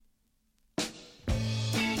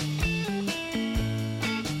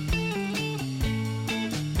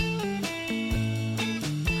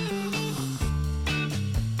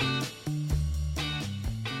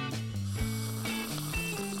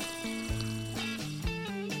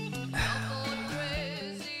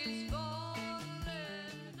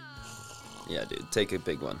Yeah, dude, take a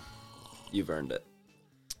big one. You've earned it.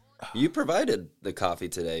 You provided the coffee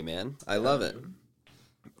today, man. I love it.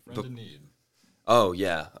 Friend in need. Oh,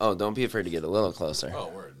 yeah. Oh, don't be afraid to get a little closer. Oh,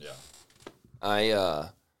 word, yeah. I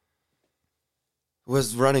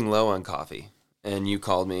was running low on coffee, and you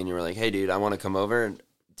called me, and you were like, hey, dude, I want to come over, and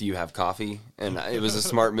do you have coffee? And it was a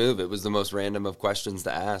smart move. It was the most random of questions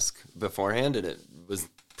to ask beforehand, and it was a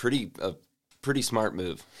pretty smart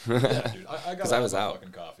move. Yeah, dude. I got I was out.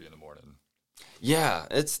 fucking coffee in the morning. Yeah,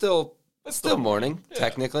 it's still morning, yeah.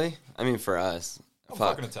 technically. I mean, for us. I'm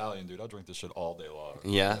Fuck. fucking Italian, dude. I'll drink this shit all day long.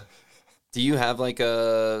 Yeah. Do you have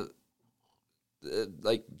do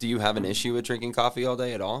you have an issue with drinking coffee all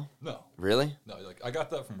day at all? No. Really? No, like, I got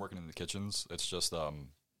that from working in the kitchens. It's just,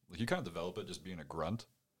 you kind of develop it just being a grunt.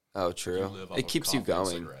 Oh, true. You live off It of keeps you coffee and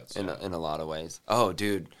going cigarettes, in yeah. a lot of ways. Oh,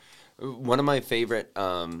 dude. One of my favorite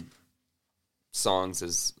songs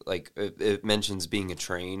is, like, it mentions being a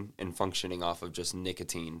train and functioning off of just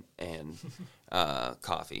nicotine and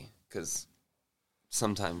coffee, because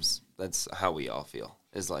sometimes that's how we all feel,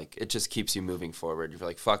 is like it just keeps you moving forward. You're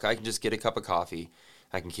like, fuck, I can just get a cup of coffee.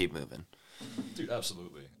 I can keep moving. Dude,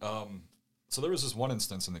 absolutely. So there was this one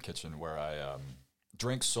instance in the kitchen where I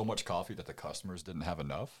drank so much coffee that the customers didn't have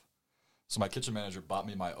enough. So my kitchen manager bought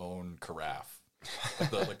me my own carafe,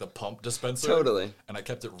 like the pump dispenser. Totally. And I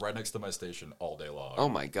kept it right next to my station all day long. Oh,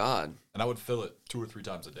 my God. And I would fill it 2 or 3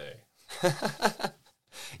 times a day.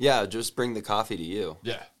 Yeah, just bring the coffee to you.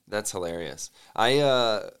 Yeah. That's hilarious.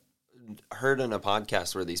 I heard in a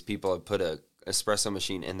podcast where these people have put a espresso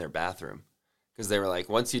machine in their bathroom because they were like,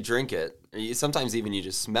 once you drink it, sometimes even you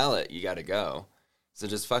just smell it, you got to go. So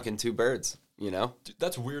just fucking 2 birds, you know? Dude,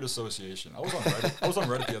 that's weird association. I was on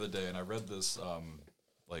Reddit the other day, and I read this, I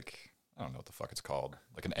don't know what the fuck it's called,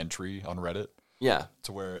 like an entry on Reddit. Yeah.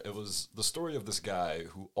 To where it was the story of this guy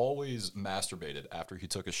who always masturbated after he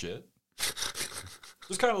took a shit.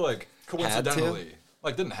 Just kind of like coincidentally.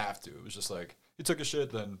 Like, didn't have to. It was just like, he took a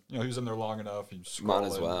shit, then, he was in there long enough. He Might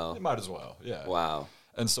as well. Might as well, yeah. Wow.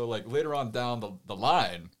 And so, like, later on down the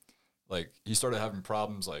line, like, he started having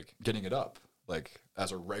problems, like, getting it up, like,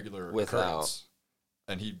 as a regular occurrence.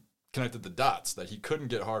 And he connected the dots that he couldn't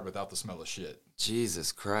get hard without the smell of shit.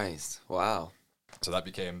 Jesus Christ. Wow. So that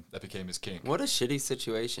became his kink. What a shitty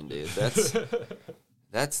situation, dude.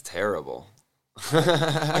 That's terrible.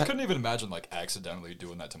 I couldn't even imagine, like, accidentally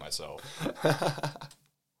doing that to myself.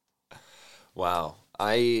 Wow.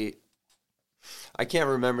 I can't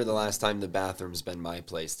remember the last time the bathroom's been my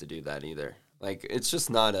place to do that either. Like, it's just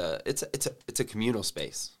not it's a communal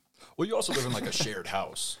space. Well, you also live in, like, a shared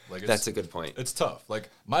house. Like, That's a good point. It's tough. Like,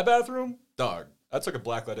 my bathroom, dog, I took a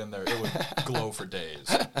blacklight in there. It would glow for days.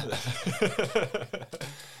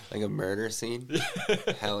 Like a murder scene?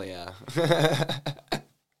 Hell yeah.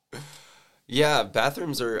 Yeah,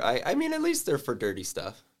 bathrooms are, I mean, at least they're for dirty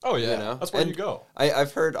stuff. Oh, yeah. You know? That's where you go.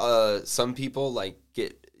 I've heard some people, like,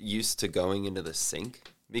 get used to going into the sink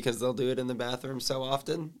because they'll do it in the bathroom so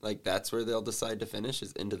often. Like, that's where they'll decide to finish,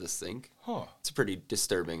 is into the sink. Huh. It's a pretty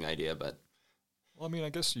disturbing idea, but... Well, I mean, I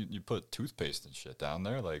guess you put toothpaste and shit down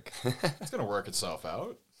there. Like, it's going to work itself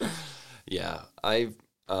out. Yeah.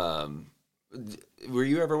 Were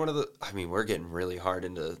you ever one of the... I mean, we're getting really hard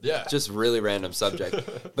into just really random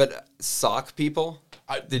subject. But sock people?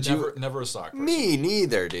 Never a sock person. Me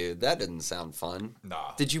neither, dude. That didn't sound fun.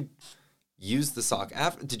 Nah. Did you use the sock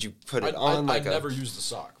after? Did you put it on? I never used the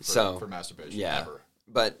sock for masturbation. Yeah. Never.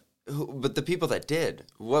 But the people that did,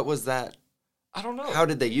 what was that? I don't know. How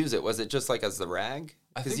did they use it? Was it just like as the rag?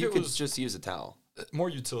 I Because think you it could was just use a towel. more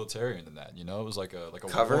utilitarian than that. It was like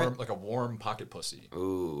a warm pocket pussy.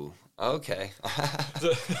 Ooh. Okay.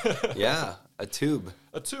 Yeah. A tube.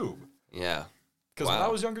 A tube. Yeah. Because when I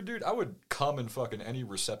was younger, dude, I would come in fucking any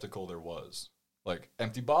receptacle there was. Like,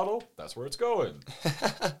 empty bottle, that's where it's going.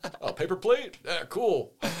 Oh, paper plate? Yeah,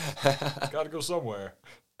 cool. Gotta go somewhere.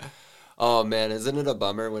 Oh, man, isn't it a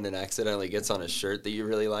bummer when it accidentally gets on a shirt that you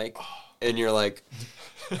really like? And you're like,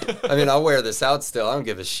 I mean, I'll wear this out still. I don't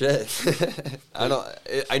give a shit.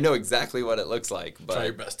 I know exactly what it looks like, but... Try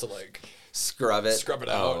your best to, like... Scrub it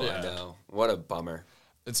out, oh, yeah. I know. What a bummer.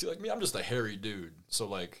 And see, like, me, I'm just a hairy dude. So,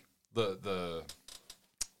 like, the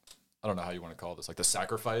I don't know how you want to call this, like, the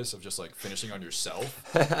sacrifice of just, like, finishing on yourself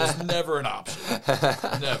was never an option.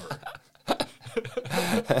 Never.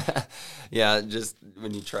 Yeah, just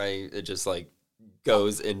when you try, it just, like,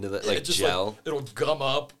 goes into the, like, gel. Like, it'll gum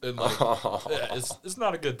up, and, like, yeah, it's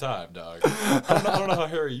not a good time, dog. I don't know how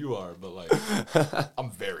hairy you are, but, like, I'm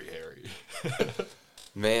very hairy.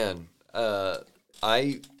 Man,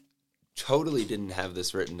 I totally didn't have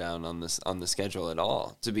this written down on the schedule at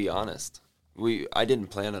all, to be honest. I didn't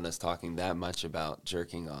plan on us talking that much about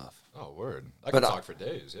jerking off. Oh, word. I But could talk for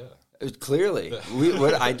days, yeah. Clearly,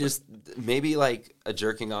 I just maybe like a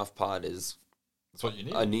jerking off pod is That's what you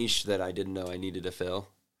need. a niche that I didn't know I needed to fill.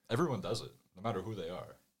 Everyone does it, no matter who they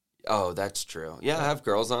are. Oh, that's true. Yeah, have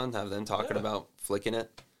girls on, have them talking Yeah. about flicking it.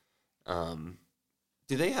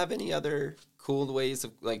 Do they have any other cool ways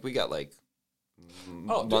of like we got like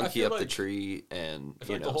Oh, dude, I monkey feel up the like- tree and I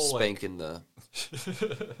feel you like know the whole, like- spanking the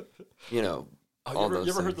you know Oh, all you those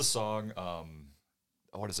ever heard things. the song,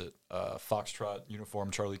 what is it? Foxtrot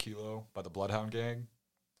Uniform Charlie Kilo by the Bloodhound Gang?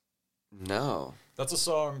 No, That's a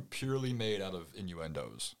song purely made out of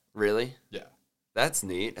innuendos. really? Yeah. That's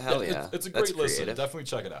neat. Hell yeah, It's a That's great listen. creative. Definitely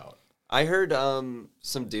check it out. I heard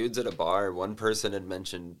some dudes at a bar. One person had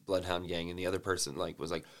mentioned Bloodhound Gang, and the other person like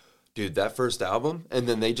was like, "Dude, that first album," and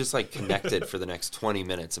then they just like connected for the next 20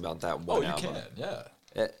 minutes about that one Oh, you album. can, yeah.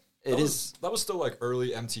 It is. That was still like early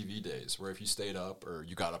MTV days, where if you stayed up or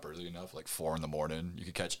you got up early enough, like 4 a.m, you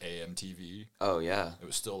could catch AMTV. Oh yeah. It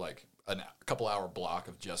was still like a couple hour block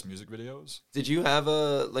of just music videos. Did you have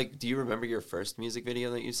a like? Do you remember your first music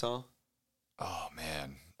video that you saw? Oh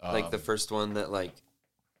man, Like the first one that like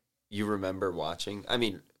you remember watching? I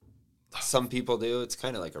mean, some people do. It's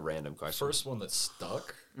kind of like a random question. first one that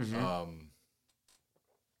stuck. Oh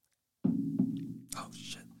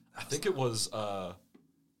shit. I think it was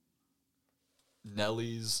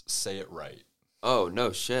Nelly's "Say It Right." Oh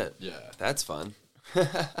no shit. Yeah, That's fun. it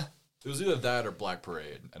was either that or Black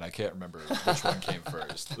Parade, and I can't remember which one came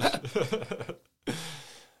first.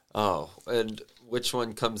 Oh, and which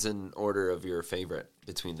one comes in order of your favorite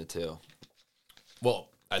between the two? Well,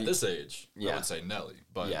 at this age, I Yeah. would say Nelly,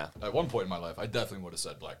 but Yeah. at one point in my life, I definitely would have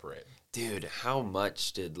said Black Parade. Dude, how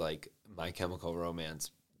much did like My Chemical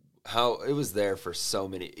Romance? How it was there for so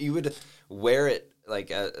many. You would wear it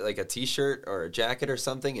like a t-shirt or a jacket or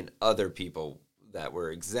something, and other people that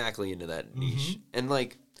were exactly into that niche. And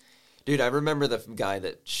like, dude, I remember the guy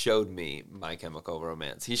that showed me My Chemical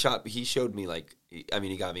Romance. He showed me like, I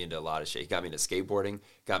mean, he got me into a lot of shit. He got me into skateboarding,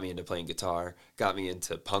 got me into playing guitar, got me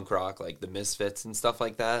into punk rock, like the Misfits and stuff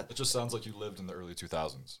like that. It just sounds like you lived in the early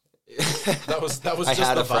 2000s. That was I just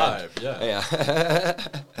had the a friend. vibe. Yeah.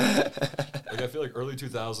 Yeah. Like I feel like early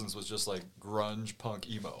 2000s was just like grunge punk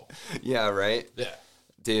emo. Yeah, right? Yeah.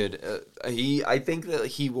 Dude, I think that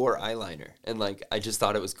he wore eyeliner, and like I just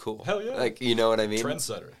thought it was cool. Hell yeah. Like, you know what I mean?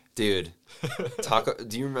 Trendsetter. Dude,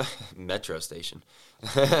 do you remember Metro Station?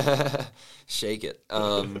 Shake it.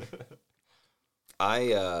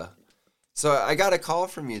 So I got a call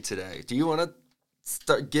from you today. Do you want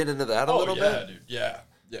to get into that a little bit? Dude. Yeah.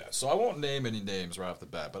 So I won't name any names right off the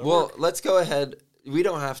bat, but Well, let's go ahead. We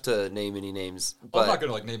don't have to name any names, I'm but not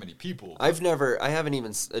gonna like name any people. I haven't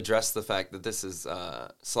even addressed the fact that this is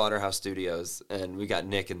Slaughterhouse Studios, and we got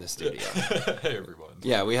Nick in the studio. Hey everyone.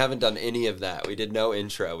 Yeah, we haven't done any of that. We did no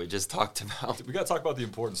intro. We just talked about We gotta talk about the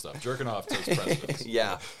important stuff. Jerking off takes precedence.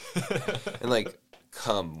 yeah, and like,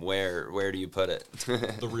 where do you put it?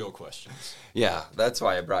 The real questions. Yeah, that's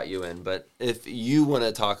why I brought you in. But if you want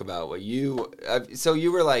to talk about what so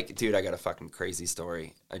you were like, dude, I got a fucking crazy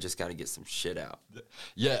story. I just got to get some shit out.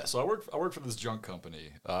 Yeah, so I work for this junk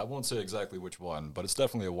company. I won't say exactly which one, but it's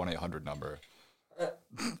definitely a 1-800 number.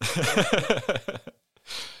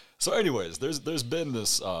 So, anyways, there's been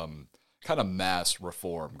this kind of mass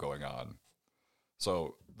reform going on.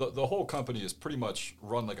 So the whole company is pretty much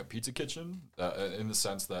run like a pizza kitchen, in the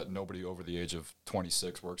sense that nobody over the age of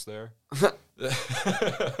 26 works there.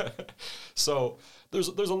 So there's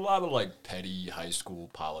a lot of like petty high school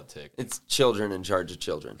politics. It's children in charge of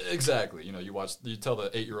children. Exactly. You know, you tell the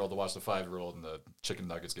 8-year-old to watch the 5-year-old, and the chicken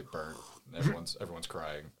nuggets get burnt, and everyone's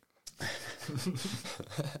crying.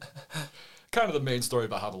 Kind of the main story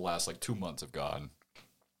about how the last like 2 months have gone.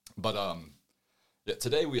 But yeah,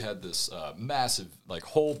 today we had this massive like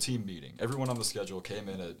whole team meeting. Everyone on the schedule came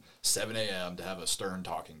in at 7 a.m. to have a stern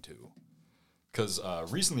talking to. Because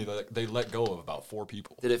recently they let go of about 4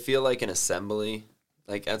 people. Did it feel like an assembly,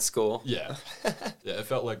 like at school? Yeah, yeah. It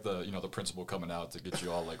felt like the principal coming out to get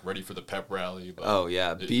you all like ready for the pep rally. But Oh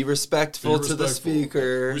yeah, be respectful to the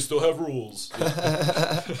speaker. We still have rules.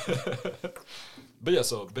 Yeah. But yeah,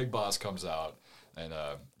 so Big Boss comes out and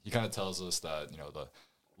he kind of tells us that the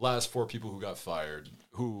last 4 people who got fired,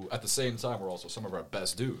 who at the same time were also some of our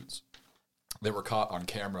best dudes, they were caught on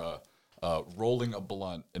camera rolling a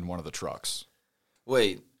blunt in one of the trucks.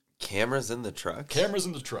 Wait, cameras in the truck? Cameras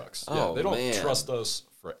in the trucks. Oh, Yeah, they don't man. trust us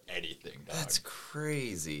for anything, dog. That's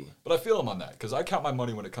crazy. But I feel them on that because I count my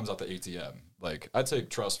money when it comes out the ATM. Like, I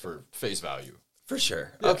take trust for face value. For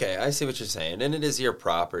sure. Okay, I see what you're saying. And it is your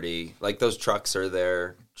property. Like, those trucks are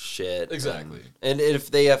their shit. Exactly. And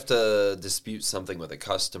if they have to dispute something with a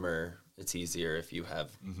customer, it's easier if you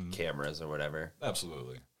have cameras or whatever.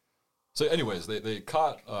 Absolutely. So anyways, they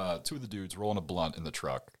caught two of the dudes rolling a blunt in the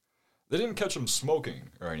truck. They didn't catch them smoking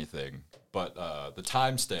or anything, but the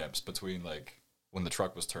timestamps between like when the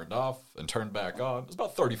truck was turned off and turned back on, it was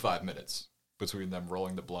about 35 minutes between them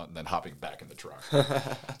rolling the blunt and then hopping back in the truck.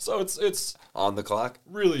 So it's On the clock?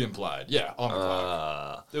 really implied. Yeah, on the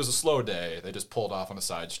clock. It was a slow day. They just pulled off on a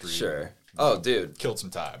side street. Sure. Oh, dude. Killed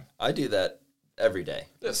some time. I do that every day.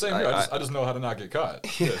 Yeah, same here. I just know how to not get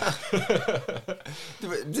caught. Yeah.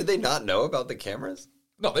 Did they not know about the cameras?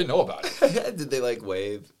 No, they know about it. Did they like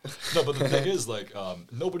wave? No, but the thing is, like,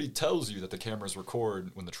 nobody tells you that the cameras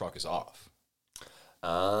record when the truck is off.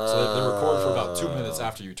 So they record for about 2 minutes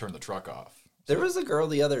after you turn the truck off. There was a girl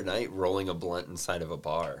the other night rolling a blunt inside of a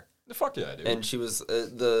bar. Fuck yeah, dude. And she was,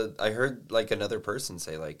 I heard like another person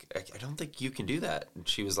say like, I don't think you can do that. And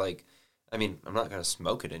she was like, I mean, I'm not going to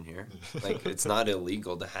smoke it in here. Like, it's not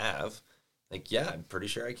illegal to have. Like, yeah, I'm pretty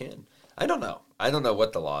sure I can. I don't know. I don't know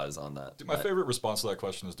what the law is on that. Dude, my favorite response to that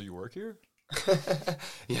question is, do you work here?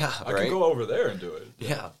 Yeah, I can go over there and do it.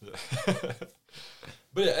 Yeah.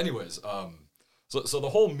 But yeah, anyways, so the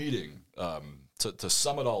whole meeting, to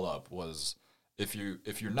sum it all up, was if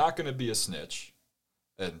you're not going to be a snitch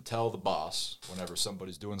and tell the boss whenever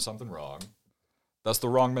somebody's doing something wrong, that's the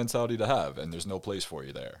wrong mentality to have, and there's no place for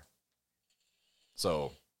you there.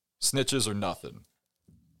 So, snitches are nothing,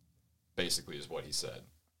 basically, is what he said.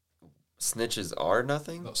 Snitches are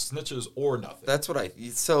nothing? No, snitches or nothing. That's what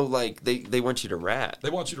so like they want you to rat.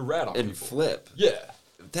 They want you to rat on and people. Flip. Yeah.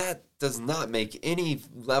 That does not make any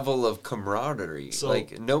level of camaraderie. So,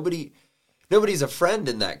 like nobody's a friend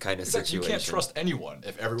in that kind of situation. You can't trust anyone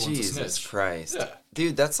if everyone's a snitch. Jesus Christ. Yeah.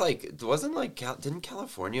 Dude, that's like, wasn't like, didn't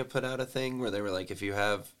California put out a thing where they were like, if you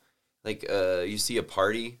have, like, you see a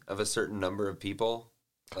party of a certain number of people.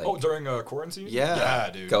 Like, during quarantine? Yeah. Yeah,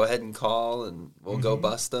 dude. Go ahead and call and we'll go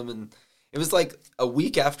bust them. And it was like a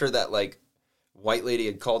week after that, like, white lady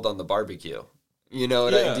had called on the barbecue. You know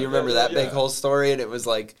what do you remember that big whole story? And it was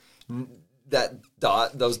like,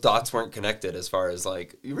 those dots weren't connected as far as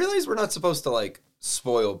like, you realize we're not supposed to like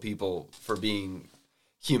spoil people for being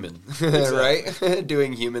human, right?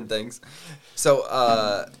 Doing human things.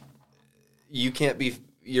 So, you can't be,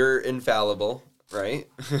 you're infallible, right?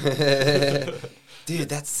 Dude,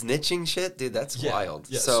 that's snitching shit? Dude, that's wild.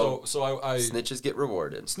 Yeah, so I snitches get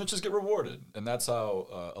rewarded. Snitches get rewarded. And that's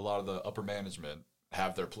how a lot of the upper management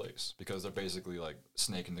have their place. Because they're basically like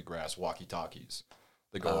snake in the grass walkie-talkies.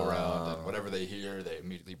 They go around and whatever they hear, they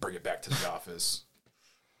immediately bring it back to the office.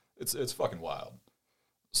 It's fucking wild.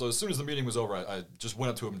 So as soon as the meeting was over, I just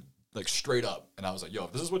went up to him like straight up. And I was like, yo,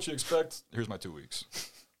 if this is what you expect, here's my 2 weeks.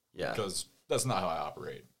 Yeah. Because that's not how I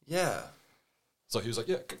operate. Yeah. So he was like,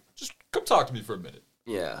 yeah, just come talk to me for a minute.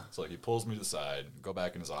 Yeah. So like he pulls me to the side, go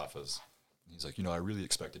back in his office. And he's like, I really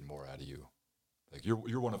expected more out of you. Like you're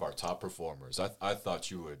one of our top performers. I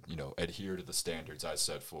thought you would, adhere to the standards I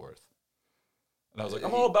set forth. And I was like,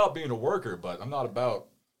 I'm all about being a worker, but I'm not about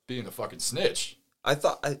being a fucking snitch.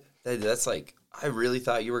 That's like, I really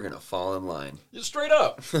thought you were going to fall in line. Yeah, straight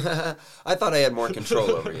up. I thought I had more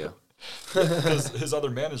control over you. Because his other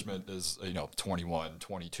management is, 21,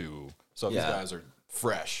 22. So these guys are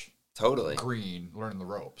fresh. Totally. Green, learning the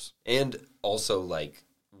ropes. And also, like,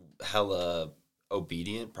 hella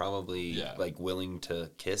obedient, probably, like, willing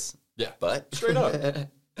to kiss. Yeah. But straight up.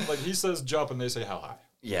 Like, he says jump and they say how high.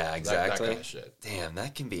 Yeah, exactly. That kind of shit. Damn,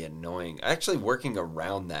 that can be annoying. Actually, working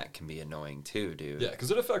around that can be annoying, too, dude. Yeah,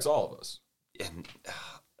 because it affects all of us. And,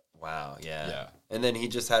 wow, yeah. Yeah. And then he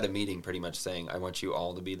just had a meeting pretty much saying, I want you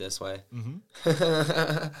all to be this way. Mm-hmm.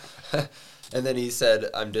 And then he said,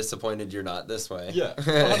 I'm disappointed you're not this way. Yeah,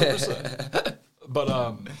 100%. But,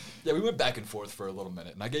 we went back and forth for a little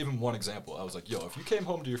minute, and I gave him one example. I was like, yo, if you came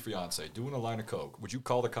home to your fiance doing a line of coke, would you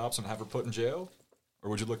call the cops and have her put in jail?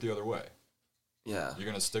 Or would you look the other way? Yeah. You're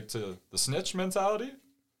going to stick to the snitch mentality?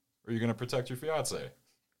 Or are you going to protect your fiance?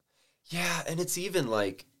 Yeah, and it's even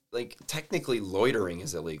like technically loitering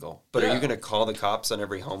is illegal. But are you going to call the cops on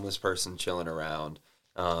every homeless person chilling around?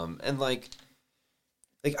 And like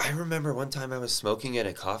I remember one time I was smoking at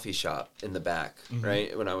a coffee shop in the back,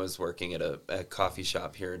 right? When I was working at a coffee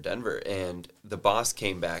shop here in Denver. And the boss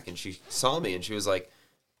came back and she saw me and she was like,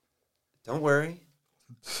 don't worry,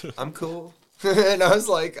 I'm cool. And I was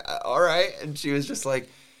like, all right. And she was just like,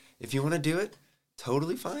 if you want to do it,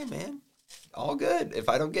 totally fine, man. All good. If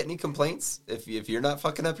I don't get any complaints, if you're not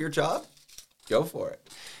fucking up your job, go for it.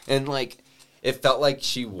 And like, it felt like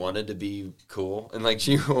she wanted to be cool and like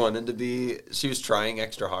she was trying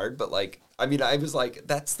extra hard, but like, I mean, I was like,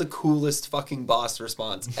 that's the coolest fucking boss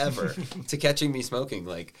response ever to catching me smoking,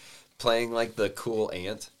 like playing like the cool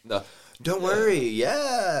aunt. Don't worry,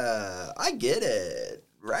 yeah, I get it.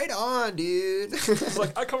 Right on, dude. It's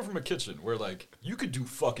like, I come from a kitchen where like you could do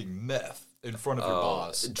fucking meth in front of your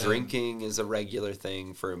boss. Drinking is a regular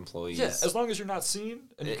thing for employees. Yeah, as long as you're not seen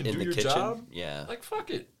and you can in do the your kitchen, job. yeah. Like,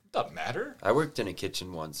 fuck it. Doesn't matter. I worked in a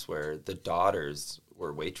kitchen once where the daughters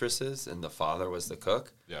were waitresses and the father was the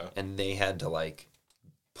cook. Yeah. And they had to like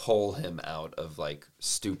pull him out of like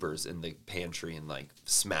stupors in the pantry and like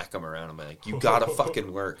smack him around. I'm like, you gotta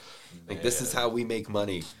fucking work. Like, this is how we make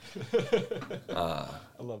money. I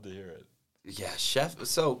love to hear it. Yeah,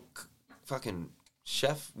 fucking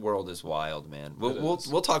chef world is wild, man.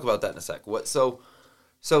 We'll talk about that in a sec.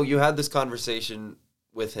 So you had this conversation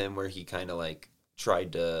with him where he kind of like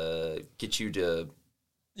tried to get you to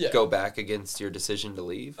go back against your decision to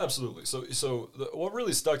leave? Absolutely. So what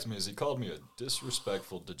really stuck to me is he called me a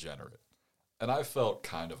disrespectful degenerate. And I felt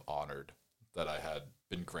kind of honored that I had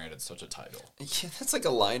been granted such a title. Yeah, that's like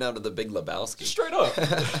a line out of The Big Lebowski. Straight up.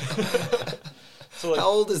 So like, how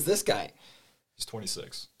old is this guy? He's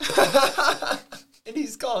 26. And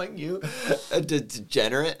he's calling you a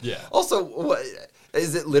degenerate? Yeah. Also, what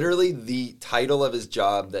is it literally the title of his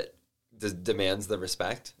job that demands the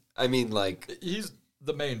respect? I mean, like... He's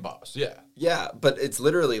the main boss, yeah. Yeah, but it's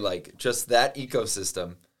literally, like, just that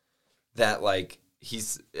ecosystem that, like,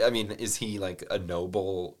 is he, like, a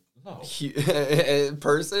noble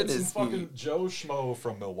person? It's fucking Joe Schmo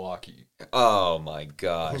from Milwaukee. Oh, my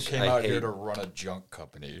gosh. Who came out here to run a junk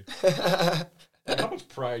company. Like, how much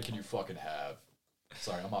pride can you fucking have?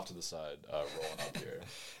 Sorry, I'm off to the side, rolling up here.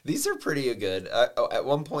 These are pretty good. At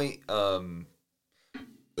one point,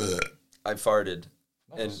 I farted,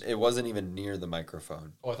 and it wasn't even near the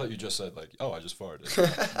microphone. Oh, I thought you just said, like, I just farted.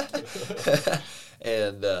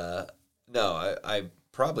 And, no, I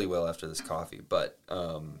probably will after this coffee, but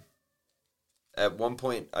at one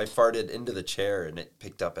point, I farted into the chair, and it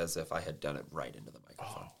picked up as if I had done it right into the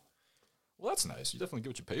microphone. Oh. Well, that's nice. You definitely get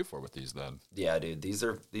what you pay for with these, then. Yeah, dude. These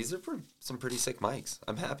are some pretty sick mics.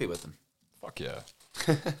 I'm happy with them. Fuck yeah.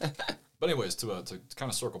 But anyways, to kind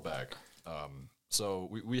of circle back, so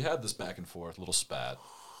we had this back and forth, little spat,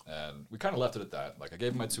 and we kind of left it at that. Like, I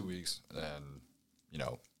gave him my 2 weeks, and,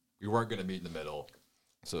 we weren't going to meet in the middle,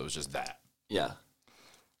 so it was just that. Yeah.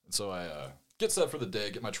 And so I get set for the day,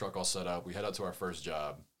 get my truck all set up. We head out to our first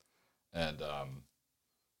job, and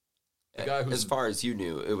the guy who's... As far as you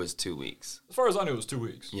knew, it was 2 weeks. As far as I knew, it was 2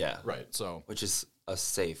 weeks. Yeah. Right, so... Which is a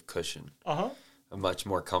safe cushion. Uh-huh. A much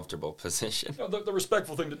more comfortable position. The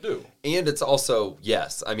respectful thing to do. And it's also,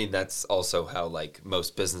 yes, I mean, that's also how, like,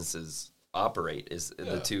 most businesses operate is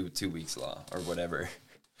the 2 weeks law or whatever.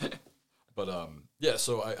 But,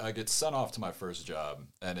 so I get sent off to my first job,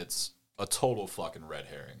 and it's a total fucking red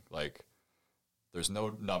herring. Like, there's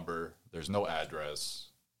no number, there's no address.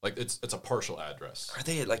 Like, it's a partial address. Are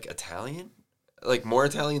they, like, Italian? Like, more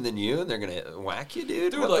Italian than you, and they're going to whack you,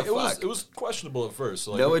 dude? Dude, what like, the fuck? it was questionable at first.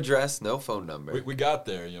 So, like, no address, no phone number. We got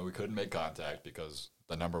there, we couldn't make contact because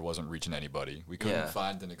the number wasn't reaching anybody. We couldn't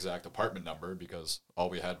find an exact apartment number because all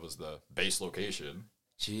we had was the base location.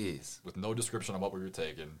 Jeez. With no description on what we were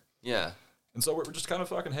taking. Yeah. And so we're just kind of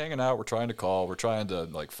fucking hanging out. We're trying to call. We're trying to,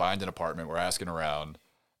 like, find an apartment. We're asking around.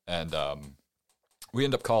 And we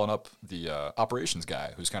end up calling up the operations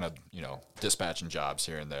guy who's kind of, dispatching jobs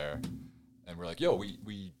here and there. And we're like, yo,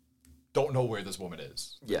 we don't know where this woman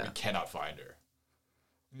is. Yeah. We cannot find her.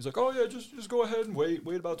 And he's like, oh, yeah, just go ahead and wait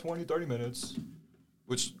about 20, 30 minutes,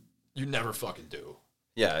 which you never fucking do.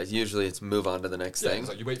 Yeah, usually it's move on to the next thing. It's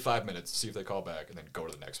like you wait 5 minutes, see if they call back, and then go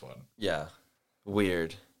to the next one. Yeah.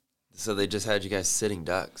 Weird. So they just had you guys sitting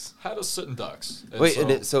ducks. Had us sitting ducks. And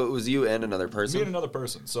wait, so it was you and another person? Me and another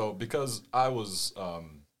person. So because I was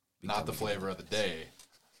not the flavor of the day,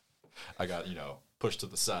 I got, pushed to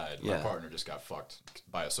the side. My partner just got fucked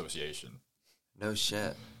by association. No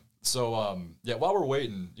shit. So, while we're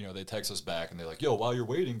waiting, they text us back, and they're like, yo, while you're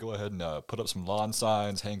waiting, go ahead and put up some lawn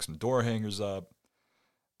signs, hang some door hangers up.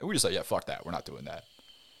 And we just like, yeah, fuck that. We're not doing that.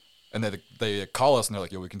 And they call us, and they're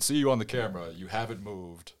like, yo, we can see you on the camera. You haven't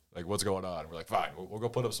moved. Like, what's going on? We're like, fine, we'll go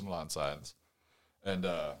put up some lawn signs. And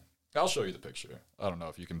I'll show you the picture. I don't know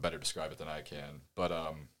if you can better describe it than I can. But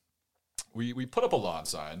we put up a lawn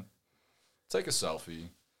sign, take a selfie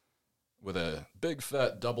with a big,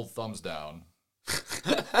 fat double thumbs down.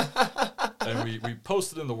 And we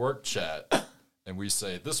post it in the work chat, and we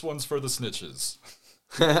say, this one's for the snitches.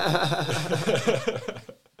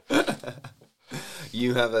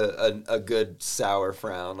 You have a good sour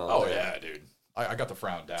frown on Oh, there. yeah, dude. I got the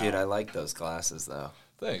frown down. Dude, I like those glasses though.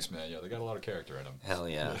 Thanks, man. Yeah, they got a lot of character in them. Hell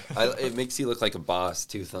yeah. It makes you look like a boss,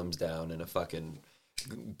 2 thumbs down and a fucking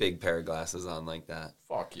big pair of glasses on like that.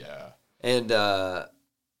 Fuck yeah. And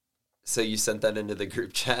so you sent that into the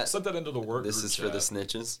group chat? Sent that into the work This group is chat. for the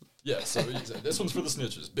snitches? Yeah, so this one's for the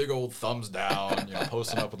snitches. Big old thumbs down,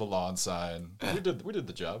 posting up with a lawn sign. We did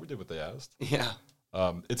the job. We did what they asked. Yeah.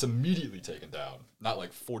 It's immediately taken down. Not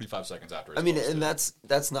like 45 seconds after it's I mean, posted. and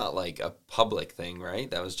that's not like a public thing, right?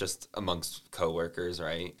 That was just amongst coworkers,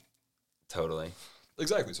 right? Totally.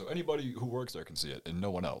 Exactly. So anybody who works there can see it, and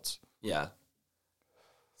no one else. Yeah.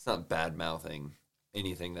 It's not bad-mouthing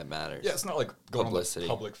anything that matters. Yeah, it's not like going Publicity. on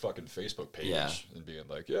the public fucking Facebook page Yeah. and being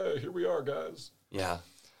like, yeah, here we are, guys. Yeah.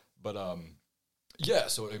 But, yeah,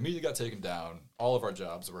 so it immediately got taken down. All of our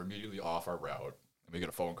jobs were immediately off our route. And we get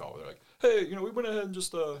a phone call where they're like, hey, we went ahead and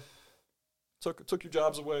just took your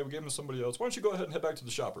jobs away. We gave them to somebody else. Why don't you go ahead and head back to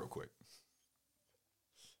the shop real quick?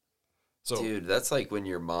 So, Dude, that's like when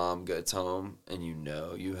your mom gets home and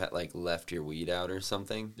you had like left your weed out or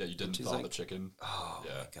something. yeah, you didn't She's thaw like, the chicken. Oh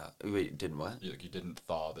Yeah. my god! Wait, didn't what? You didn't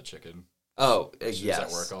thaw the chicken. Oh, She yes, was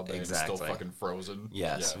at work all day exactly. and it's still fucking frozen.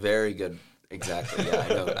 Yes, Yeah. very good. Exactly. Yeah,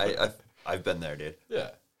 I know. I've been there, dude.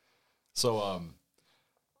 Yeah. So,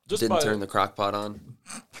 just Didn't by, turn the crock pot on,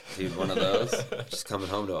 dude. One of those. Just coming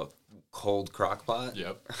home to a cold crock pot.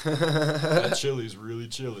 Yep. That chili's really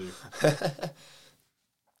chilly.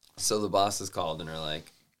 So the bosses called and are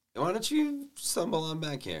like, "Why don't you stumble on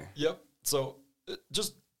back here?" Yep. So,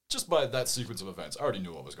 just by that sequence of events, I already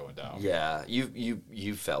knew what was going down. Yeah,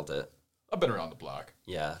 you felt it. I've been around the block.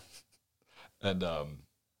 Yeah. And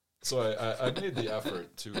so I made the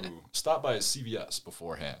effort to stop by a CVS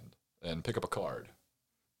beforehand and pick up a card.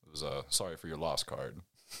 It was a sorry for your loss card.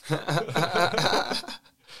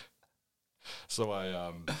 So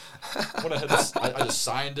I went ahead and I just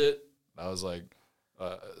signed it. I was like,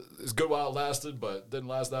 it's good while it lasted, but didn't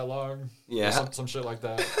last that long. Yeah. Or some shit like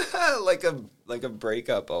that. like a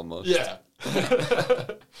breakup almost. Yeah.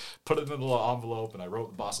 Put it in a little envelope, and I wrote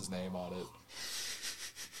the boss's name on it.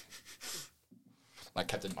 I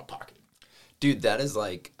kept it in my pocket. Dude, that is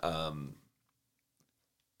like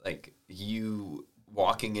you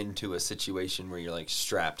walking into a situation where you're like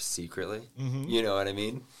strapped secretly. Mm-hmm. You know what I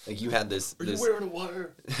mean? Like you had this. Are you wearing a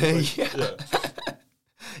wire? Yeah.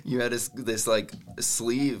 You had this like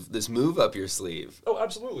sleeve, this move up your sleeve. Oh,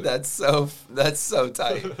 absolutely. That's so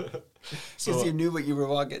tight. Because So, you knew what you were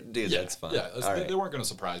walking. Dude, yeah, that's fun. Yeah, All right. they weren't going to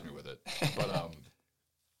surprise me with it. But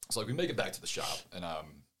so like we make it back to the shop, and I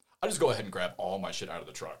just go ahead and grab all my shit out of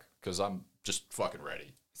the truck because I'm just fucking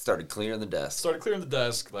ready. Started clearing the desk. Started clearing the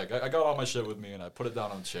desk. Like I got all my shit with me, and I put it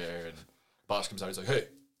down on the chair. And boss comes out. He's like, "Hey,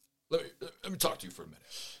 let me talk to you for a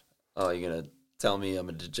minute." Oh, you're gonna tell me I'm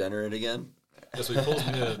a degenerate again? Yeah, so he pulls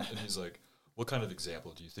me in, and he's like, "What kind of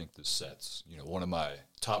example do you think this sets? One of my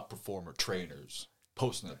top performer trainers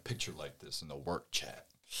posting a picture like this in the work chat."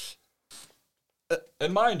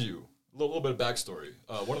 And mind you, a little bit of backstory.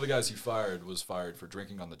 One of the guys he fired was fired for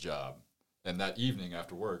drinking on the job. And that evening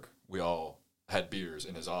after work, we all had beers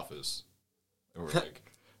in his office. And we're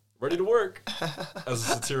like, ready to work, as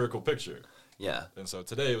a satirical picture. Yeah. And so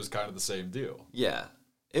today it was kind of the same deal. Yeah.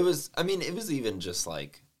 It was even just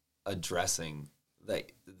like addressing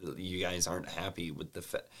that you guys aren't happy with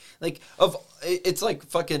the it's like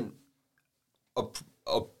fucking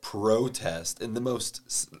a protest in the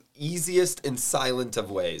most easiest and silent of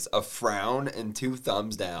ways. A frown and 2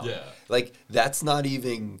 thumbs down. Yeah. Like that's not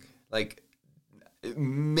even like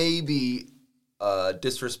maybe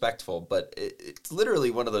disrespectful, but it's literally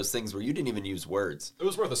one of those things where you didn't even use words. It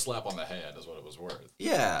was worth a slap on the hand, is what it was worth.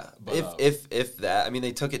 Yeah, But, if that, I mean,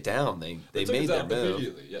 they took it down. They They took made it their down move.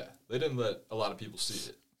 immediately. Yeah, they didn't let a lot of people see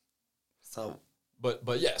it. So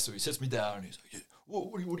But yeah, so he sits me down and he's like, yeah,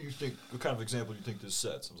 what do you think? What kind of example do you think this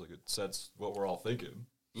sets? I was like, it sets what we're all thinking.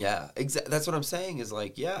 yeah, that's what I'm saying. Is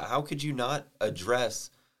like, yeah, how could you not address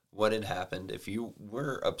what had happened if you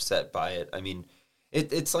were upset by it? I mean,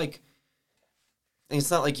 it's like. It's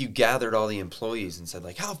not like you gathered all the employees and said,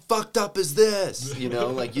 like, how fucked up is this?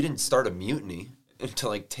 Like, you didn't start a mutiny to,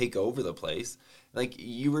 like, take over the place. Like,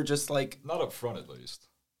 you were just like... Not up front, at least.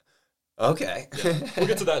 Okay. Yeah, we'll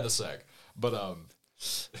get to that in a sec. But, Oh,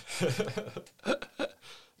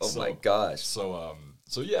 my gosh. So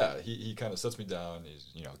yeah, he kind of sets me down. He's,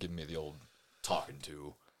 giving me the old talking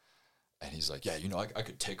to. And he's like, yeah, I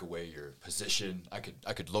could take away your position. I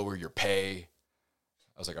could lower your pay.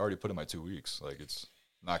 I was like, I already put in my 2 weeks. Like, it's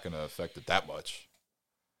not going to affect it that much.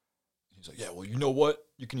 He's like, yeah, well, you know what?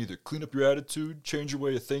 You can either clean up your attitude, change your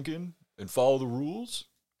way of thinking, and follow the rules,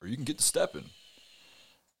 or you can get to stepping.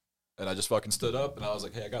 And I just fucking stood up and I was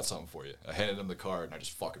like, hey, I got something for you. I handed him the card and I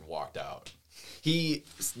just fucking walked out. He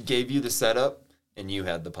gave you the setup, and you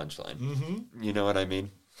had the punchline. Mm-hmm. You know what I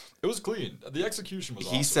mean? It was clean. The execution was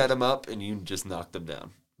awesome. He set him up, and you just knocked him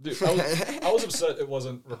down. Dude, I was upset it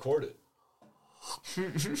wasn't recorded.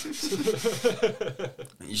 You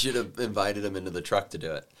should have invited him into the truck to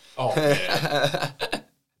do it. Oh, man.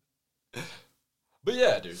 But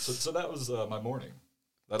yeah, dude. So that was my morning.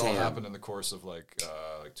 That all happened in the course of like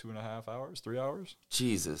 2.5 hours, 3 hours.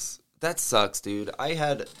 Jesus, that sucks, dude.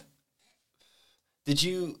 Did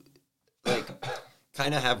you like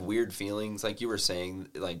kind of have weird feelings? Like you were saying,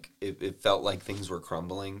 like it felt like things were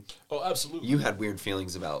crumbling. Oh, absolutely. You had weird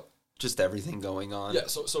feelings about just everything going on. Yeah.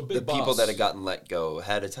 So Big the Boss, people that had gotten let go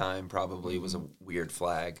ahead of time probably was a weird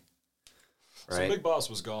flag. Right. So Big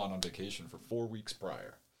Boss was gone on vacation for 4 weeks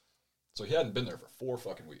prior. So he hadn't been there for 4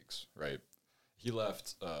 fucking weeks, right? He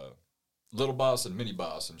left Little Boss and Mini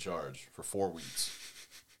Boss in charge for 4 weeks.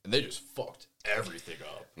 And they just fucked everything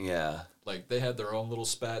up. Yeah. Like, they had their own little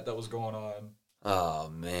spat that was going on. Oh,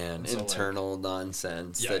 man. So, internal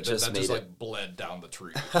nonsense Yeah, that just made it... like, bled down the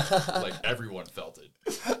tree. Like, everyone felt it.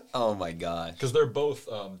 Oh, my God. Because they're both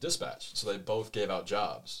dispatched, so they both gave out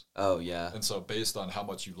jobs. Oh, yeah. And so based on how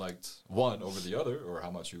much you liked one over the other, or how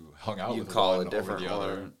much you hung out You with call one a different over the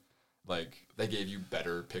other, one. like, they gave you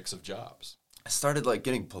better picks of jobs. I started, like,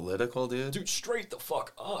 getting political, dude. Dude, straight the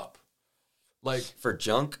fuck up. Like, For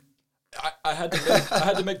junk? I had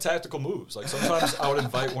to make tactical moves. Like, sometimes I would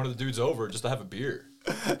invite one of the dudes over just to have a beer.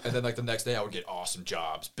 And then, like, the next day I would get awesome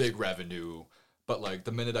jobs, big revenue. But, like,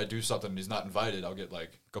 the minute I do something and he's not invited, I'll get,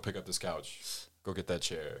 like, go pick up this couch. Go get that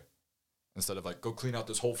chair. Instead of, like, go clean out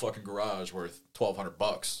this whole fucking garage worth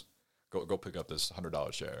 $1,200. Go pick up this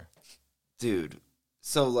 $100 chair. Dude.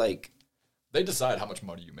 So, like... They decide how much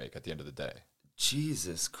money you make at the end of the day.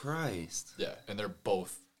 Jesus Christ. Yeah, and they're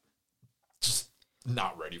both just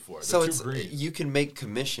not ready for it. So They're it's too green. you can make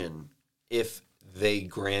commission if they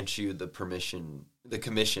grant you the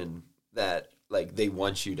commission that like they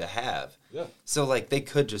want you to have. Yeah. So like they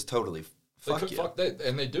could just totally fuck you.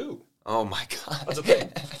 And they do. Oh my God. That's the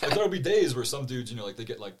thing. Like there'll be days where some dudes, like they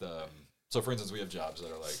get like the. So for instance, we have jobs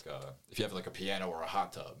that are like if you have like a piano or a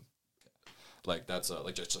hot tub, like that's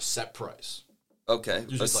like just a set price. Okay.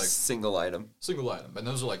 You're just like single item. Single item, and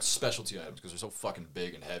those are like specialty items because they're so fucking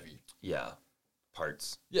big and heavy. Yeah.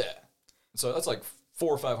 Parts. Yeah. So that's like $400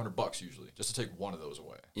 or $500 usually, just to take one of those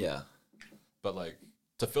away. Yeah. But like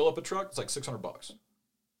to fill up a truck, it's like $600.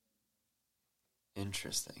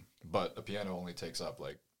 Interesting. But a piano only takes up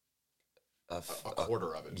like a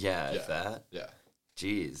quarter of it. Yeah, if that. Yeah.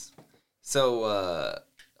 Jeez. So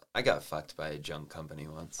I got fucked by a junk company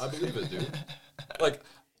once. I believe it, dude. Like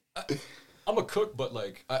I'm a cook, but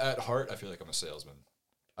like at heart, I feel like I'm a salesman.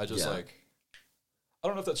 I just like. I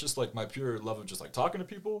don't know if that's just like my pure love of just like talking to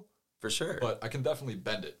people. For sure. But I can definitely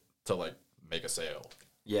bend it to like make a sale.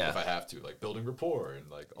 Yeah. If I have to, like building rapport and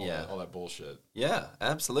like all that bullshit. Yeah,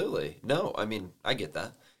 absolutely. No, I mean, I get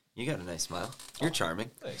that. You got a nice smile. You're charming.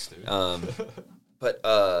 Thanks, dude. But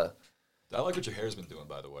I like what your hair's been doing,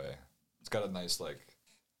 by the way. It's got a nice like.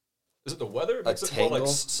 Is it the weather? It makes it more like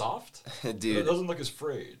soft. Dude, it doesn't look as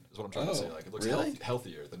frayed. Is what I'm trying to say. Like it looks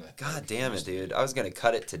healthier than it. God damn it, dude! I was gonna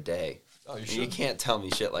cut it today. Oh, you should. You can't tell me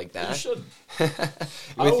shit like that. You shouldn't.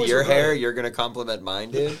 With your hair, you're gonna compliment mine,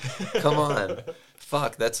 dude. Come on,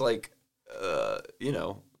 fuck. That's like,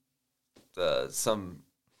 some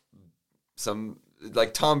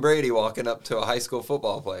like Tom Brady walking up to a high school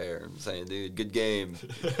football player and saying, "Dude, good game.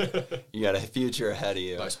 You got a future ahead of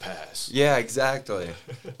you." Nice pass. Yeah, exactly.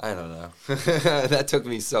 I don't know. That took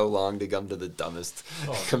me so long to come to the dumbest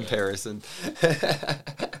comparison.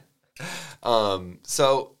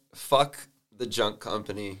 So fuck the junk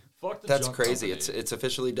company. Fuck the That's junk crazy. company. It's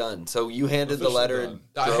officially done. So you handed the letter and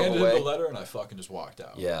I drove handed away. him the letter and I fucking just walked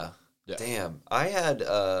out. Yeah. Damn. I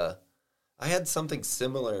had something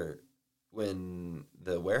similar when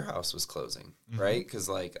the warehouse was closing, right? Because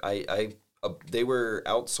like they were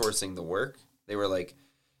outsourcing the work. They were like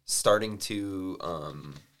starting to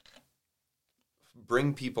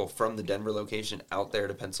bring people from the Denver location out there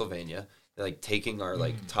to Pennsylvania. They're like taking our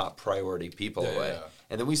like top priority people away. Yeah.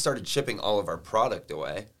 And then we started shipping all of our product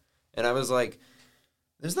away. And I was like,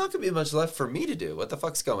 there's not going to be much left for me to do. What the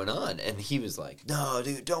fuck's going on? And he was like, no,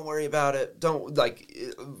 dude, don't worry about it. Don't, like,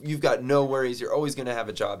 you've got no worries. You're always going to have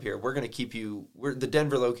a job here. We're going to keep you, the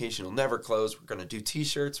Denver location will never close. We're going to do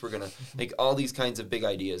T-shirts. We're going to make all these kinds of big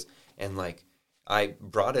ideas. And, like, I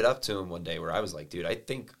brought it up to him one day where I was like, dude, I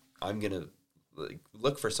think I'm going to like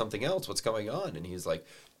look for something else. What's going on? And he's like,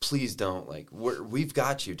 please don't. Like, we've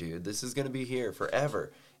got you, dude. This is going to be here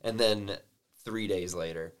forever. And then 3 days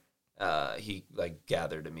later, he like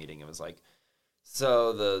gathered a meeting and was like,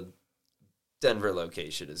 so the Denver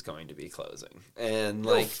location is going to be closing. And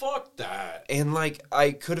Yo, like, fuck that. and like,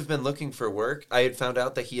 I could have been looking for work. I had found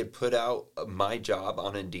out that he had put out my job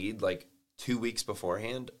on Indeed like 2 weeks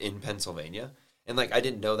beforehand in Pennsylvania. And like, I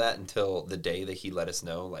didn't know that until the day that he let us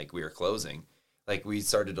know like we were closing. Like, we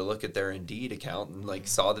started to look at their Indeed account and like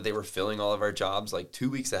saw that they were filling all of our jobs like 2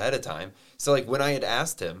 weeks ahead of time. So like, when I had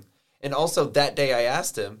asked him, and also that day I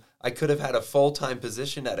asked him, I could have had a full-time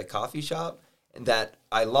position at a coffee shop and that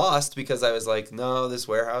I lost because I was like, no, this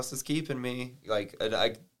warehouse is keeping me. Like,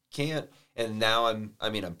 I can't. And now I'm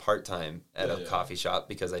part-time at a coffee shop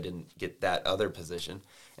because I didn't get that other position.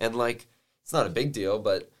 And like, it's not a big deal,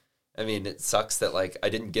 but I mean, it sucks that like I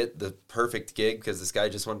didn't get the perfect gig because this guy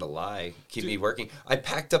just wanted to lie, keep me working. I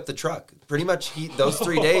packed up the truck. Pretty much those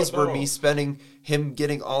 3 days were me spending him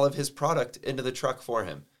getting all of his product into the truck for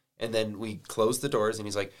him. And then we closed the doors and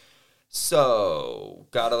he's like, so,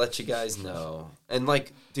 gotta let you guys know. And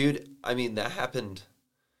like, dude, I mean, that happened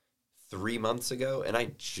 3 months ago and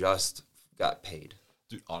I just got paid.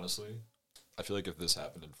 Dude, honestly, I feel like if this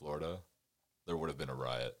happened in Florida, there would have been a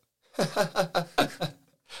riot.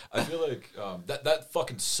 I feel like that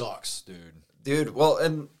fucking sucks, dude. Dude, well,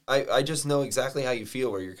 and I just know exactly how you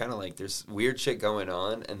feel where you're kind of like, there's weird shit going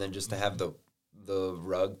on and then just to have the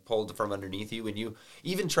rug pulled from underneath you and you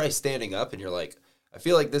even try standing up and you're like, I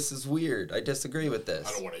feel like this is weird. I disagree with this.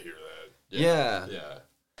 I don't want to hear that. Yeah. Yeah.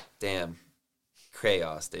 Damn.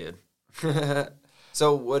 Chaos, dude.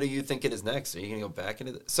 So what do you think it is next? Are you going to go back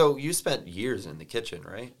into So you spent years in the kitchen,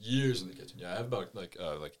 right? Years in the kitchen. Yeah, I have about like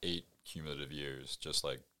 8 cumulative years just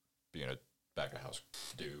like being a back of house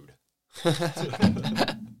dude.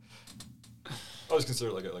 I always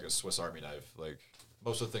consider like a Swiss Army knife. Like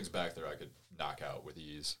most of the things back there I could knock out with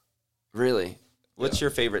ease. Really? What's your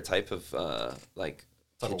favorite type of like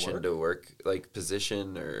Type of kitchen work? to work, like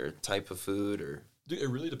position or type of food or? Dude, it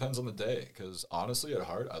really depends on the day. Because honestly, at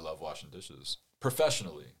heart, I love washing dishes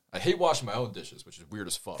professionally. I hate washing my own dishes, which is weird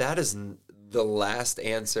as fuck. That is the last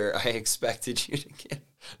answer I expected you to get.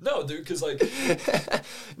 No, dude, because like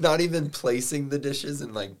Not even placing the dishes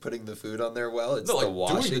and like putting the food on there well. It's no, like the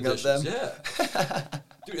washing doing the of them. dishes. Yeah,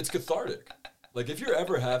 dude, it's cathartic. Like if you're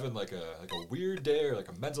ever having like a weird day or like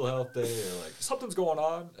a mental health day or like something's going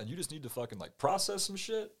on and you just need to fucking like process some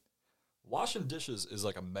shit, washing dishes is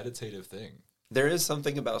like a meditative thing. There is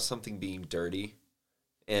something about something being dirty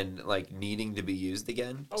and like needing to be used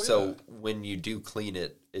again. Oh, So yeah. when you do clean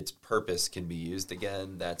it, its purpose can be used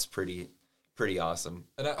again. That's pretty awesome.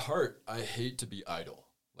 And at heart, I hate to be idle,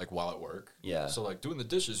 like while at work. Yeah. So like doing the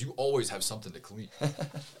dishes, you always have something to clean.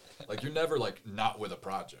 Like you're never like not with a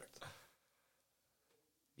project.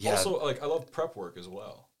 Yeah. Also, like I love prep work as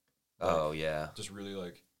well. Oh yeah. Just really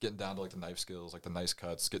like getting down to like the knife skills, like the nice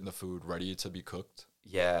cuts, getting the food ready to be cooked.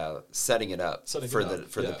 Yeah, setting it up Setting for it up,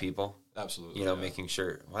 the yeah. people. Absolutely. You know, yeah. making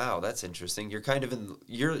sure. Wow, that's interesting. You're kind of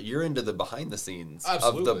you're into the behind the scenes of the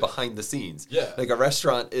Absolutely. behind the scenes. Yeah. Like a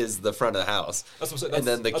restaurant is the front of the house. That's what I'm saying. And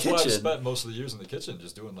then the that's why I've kitchen. spent most of the years in the kitchen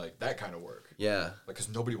just doing like that kind of work. Yeah. Like, because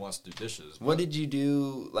nobody wants to do dishes. What did you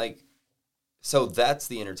do? Like, so that's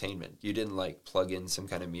the entertainment. You didn't like plug in some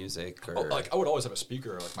kind of music or like I would always have a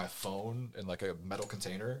speaker, like my phone in like a metal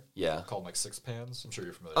container. Yeah. Called like six pans. I'm sure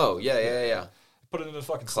you're familiar. Oh with yeah, it. yeah, yeah. Put it in a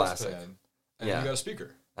fucking Classic. saucepan, and Yeah. you got a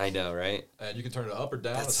speaker, I know, right? and you can turn it up or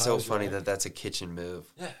down. That's as high so as you funny like. that that's a kitchen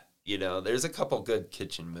move. Yeah. You know, there's a couple good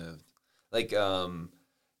kitchen moves. Like,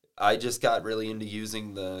 I just got really into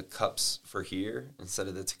using the cups for here instead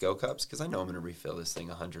of the to-go cups because I know I'm going to refill this thing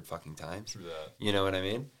 100 fucking times. Through that. You know what I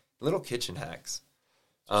mean? Little kitchen hacks.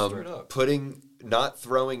 Straight up. Not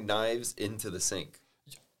throwing knives into the sink.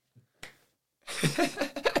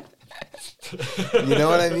 You know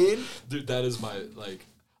what I mean? Dude, that is my like.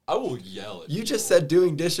 I will yell at You people. just said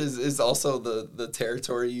doing dishes is also the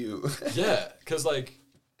territory you. Yeah, because like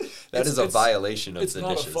That is a violation of it's the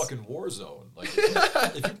not dishes. a fucking war zone. Like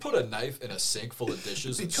if you put a knife in a sink full of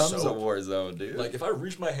dishes, It and becomes soap, a war zone, dude. like if I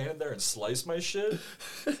reach my hand there and slice my shit,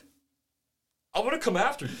 I'm gonna come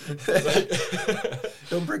after you. Like,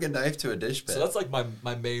 Don't bring a knife to a dish pit. so that's like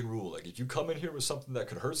my main rule. Like if you come in here with something that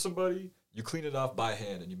could hurt somebody, you clean it off by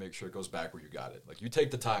hand and you make sure it goes back where you got it. Like you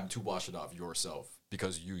take the time to wash it off yourself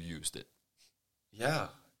because you used it. Yeah,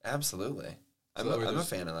 absolutely. So I'm that way a there's-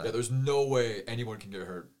 fan of that. Yeah, there's no way anyone can get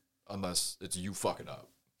hurt unless it's you fucking up.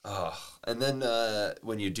 Oh, and then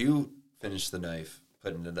when you do finish the knife,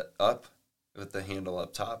 putting it up with the handle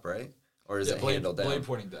up top, right? Or is it blade, handle down? blade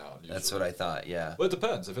pointing down. That's usually. what I thought. Yeah, Well, it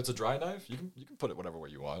depends. If it's a dry knife, you can put it whatever way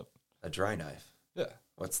you want. a dry knife. Yeah.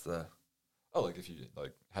 What's the? Oh, like if you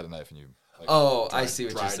like had a knife and you Like, Oh, I see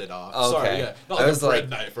what you're dried saying. it off. Okay. Sorry, yeah. Not I like was a bread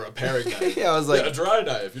like- knife or a paring knife. Yeah, I was like- a dry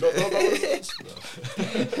knife. You don't know about this?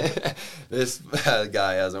 No. This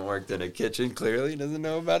guy hasn't worked in a kitchen. Clearly doesn't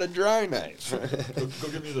know about a dry knife. Go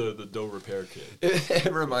give me the dough repair kit.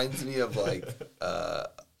 It reminds me of like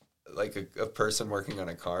a person working on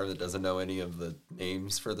a car that doesn't know any of the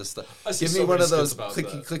names for the stuff. I see Give me so one many of those skits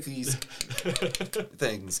about clicky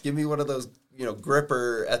things. Give me one of those,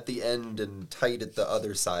 gripper at the end and tight at the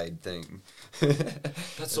other side thing.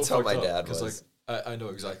 That's so how fucked my up, dad 'cause, was. Like, I know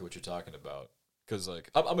exactly what you're talking about. Because, like,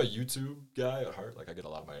 I'm a YouTube guy at heart. Like, I get a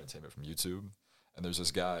lot of my entertainment from YouTube. And there's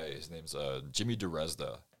this guy, his name's Jimmy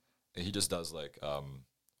DeResda. And he just does, like,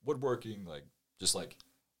 woodworking, like, just, like,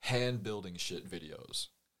 hand-building shit videos.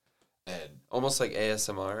 And Almost like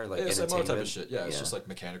ASMR, like ASMR entertainment type of shit. Yeah, it's just, like,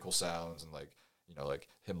 mechanical sounds and, like, like,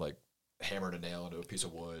 him, like, hammering a nail into a piece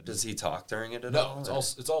of wood. Does he talk during it at No, all?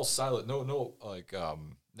 it's all silent. No, like,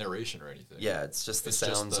 narration or anything. Yeah, it's just the It's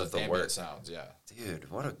sounds just of the ambient work. sounds, yeah. Dude,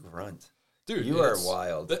 what a grunt. Dude, You are it's-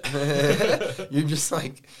 wild. You're just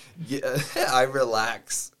like, yeah, I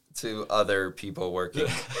relax to other people working.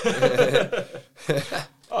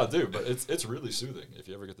 Oh, dude, but it's really soothing if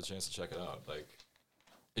you ever get the chance to check it out. Like,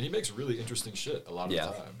 and he makes really interesting shit a lot of Yeah.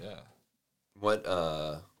 the time. Yeah.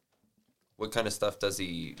 What kind of stuff does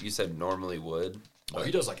he? You said normally wood. Oh,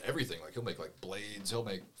 he does like everything. Like he'll make like blades. He'll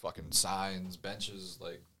make fucking signs, benches,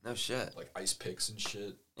 like No shit. ice picks and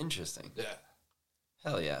shit. Interesting. Yeah.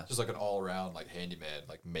 Hell yeah. Just like an all around like handyman,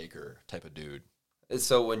 like maker type of dude.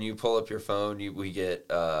 So when you pull up your phone, we get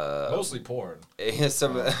Mostly porn.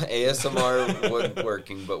 ASMR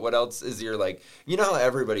woodworking. But what else is your like? You know how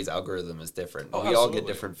everybody's algorithm is different. Oh, We all absolutely. get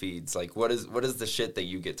different feeds. Like what is the shit that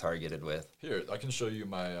you get targeted with? Here, I can show you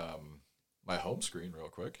my my home screen real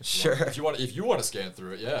quick. Sure. If you want to scan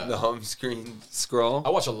through it, yeah. The home screen scroll. I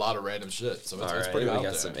watch a lot of random shit, so it's All right, pretty we out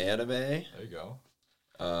got there. some anime. There you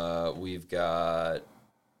go. We've got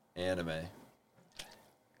anime,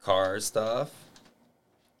 car stuff.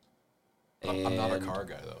 I'm not a and, car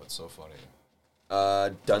guy though. It's so funny.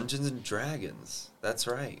 Dungeons and Dragons. That's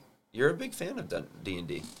right. You're a big fan of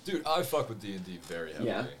D&D. Dude, I fuck with D&D very heavily.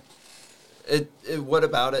 Yeah. What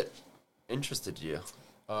about it interested you?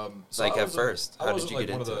 So Like I at wasn't- first, I how did wasn't you like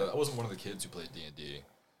get one into of the, it? I wasn't one of the kids who played D&D.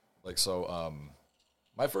 Like, so,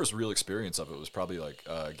 my first real experience of it was probably like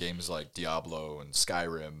games like Diablo and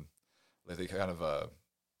Skyrim. Like they kind of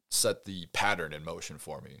set the pattern in motion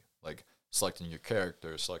for me. Like selecting your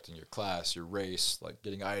character, selecting your class, your race, like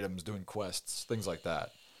getting items, doing quests, things like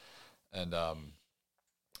that. And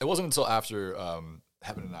it wasn't until after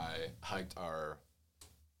Heaven and I hiked our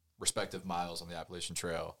respective miles on the Appalachian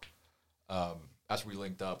Trail. After we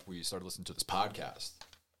linked up, we started listening to this podcast.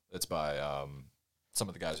 It's by some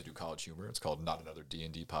of the guys who do College Humor. It's called Not Another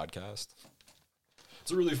D&D Podcast.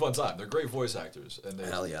 It's a really fun time. They're great voice actors. And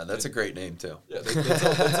Hell yeah, that's a great name too. Yeah, they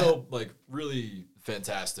tell like really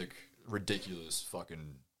fantastic, ridiculous,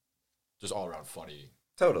 fucking, just all around funny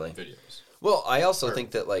Totally. videos, Well, I also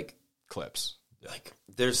think that like clips.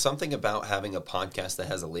 there's something about having a podcast that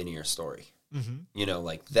has a linear story. Mm-hmm. You know,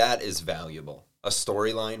 like that is valuable. A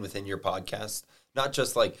storyline within your podcast, not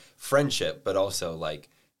just like friendship, but also like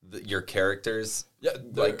your characters, Yeah,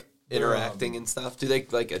 like they're, interacting and stuff. Do they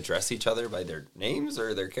like address each other by their names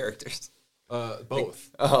or their characters? both.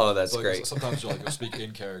 Oh, that's So, like, great. Sometimes you'll speak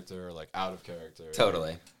in character or like out of character.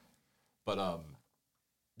 Totally. But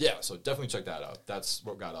yeah, so definitely check that out. That's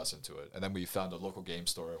what got us into it. And then we found a local game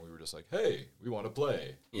store and we were just like, hey, we want to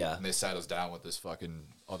play. Yeah. And they sat us down with this fucking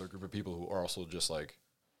other group of people who are also just like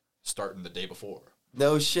starting the day before.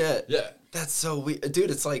 No shit. Yeah. That's so weird, dude.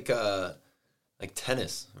 It's like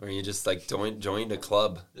tennis, where you just like joined a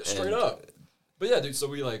club. Yeah, straight and, up. But yeah, dude, so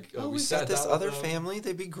we like Oh, we we sat got this down with other them. family.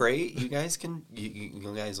 They'd be great. You guys can.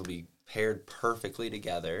 You guys will be paired perfectly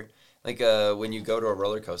together. Like when you go to a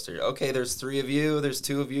roller coaster. Okay, there's 3 of you. There's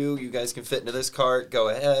 2 of you. You guys can fit into this cart. Go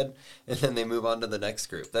ahead, and then they move on to the next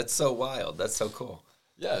group. That's so wild. That's so cool.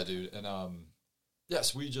 Yeah, dude. And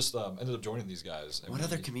yes, we just ended up joining these guys. And What we,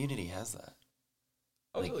 other community has that?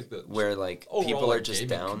 I feel like the Where like overall, people like, are just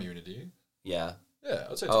gaming down. community. Yeah. Yeah,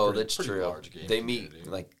 I'd say it's Oh, a pretty, that's pretty true. large game They meet community.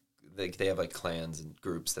 like they have like clans and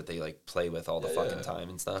groups that they like play with all the Yeah, fucking yeah. time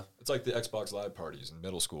and stuff. It's like the Xbox Live parties in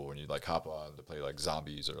middle school when you like hop on to play like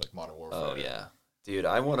zombies or like Modern Warfare. Oh yeah, dude,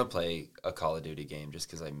 I want to play a Call of Duty game just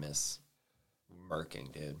because I miss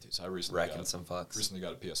murking, dude. Dude, so I recently Wrecking some fucks. recently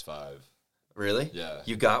got a PS5. Really? Yeah.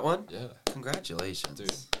 You got one? Yeah, Congratulations,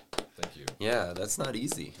 dude. Thank you. Yeah, that's not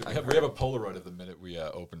easy. We have a Polaroid of the minute we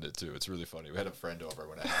opened it too. It's really funny. We had a friend over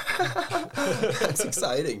when it happened. That's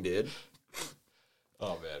exciting, dude.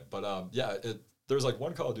 Oh man, but yeah, There's like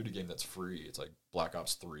one Call of Duty game that's free. It's like Black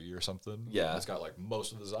Ops 3 or something. Yeah. And it's got like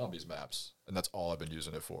most of the zombies maps, and that's all I've been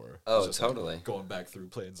using it for. Oh, It's just, like, totally. going back through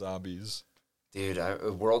playing zombies. Dude,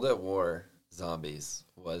 World at War Zombies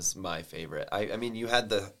was my favorite. I mean, you had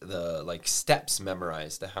the like steps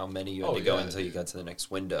memorized to how many you had to go until you got to the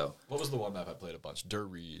next window. What was the one map I played a bunch? Der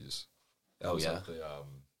Riese. Oh, yeah. Like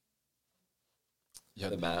you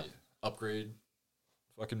had The map. upgrade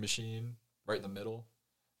fucking machine right in the middle,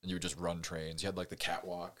 and you would just run trains. You had like the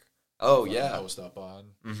catwalk. Oh, fucking yeah. Post up on.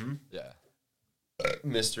 Mm-hmm. Yeah.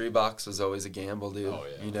 Mystery box was always a gamble, dude. Oh,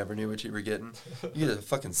 yeah. You never knew what you were getting. You get a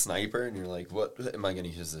fucking sniper, and you're like, what am I going to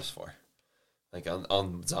use this for? Like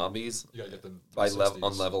on zombies, You gotta get them by the level 60s.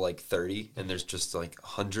 on level like 30, and there's just like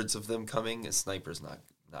hundreds of them coming. A sniper's not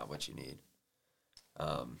what you need.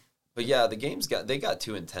 But yeah, the games got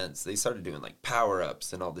too intense. They started doing like power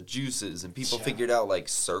ups and all the juices, and people figured out like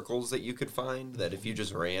circles that you could find. That if you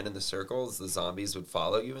just ran in the circles, the zombies would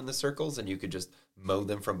follow you in the circles, and you could just mow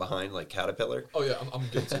them from behind like Caterpillar. Oh yeah, I'm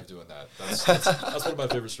guilty of doing that. That's one of my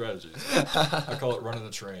favorite strategies. I call it running the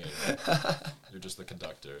train. You're just the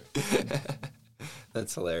conductor.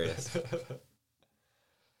 That's hilarious.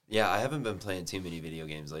 Yeah, I haven't been playing too many video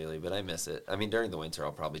games lately, but I miss it. I mean, during the winter,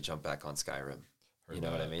 I'll probably jump back on Skyrim. Heard You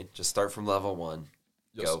know what I that. mean? Just start from level 1.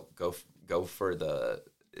 Yes. Go for the.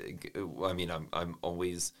 I mean, I'm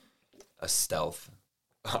always a stealth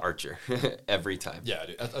archer every time. Yeah,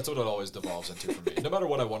 dude, that's what it always devolves into for me. No matter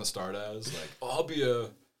what I want to start as, like, oh, I'll be a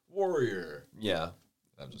warrior. Yeah.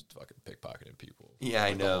 I'm just fucking pickpocketing people. Yeah, I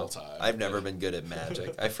like, the know. whole time. I've never been good at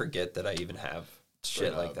magic. I forget that I even have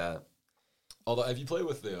shit Straight like up. that. Although, if you play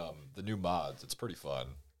with the new mods, it's pretty fun.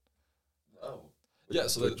 Oh. Yeah,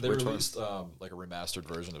 so they which released like a remastered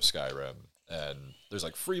version of Skyrim, and there's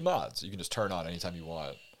like free mods you can just turn on anytime you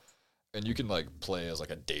want, and you can like play as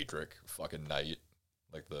like a Daedric fucking knight,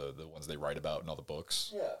 like the ones they write about in all the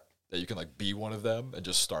books. Yeah. That you can like be one of them and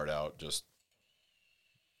just start out just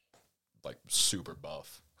like super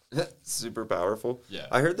buff. Super powerful. Yeah.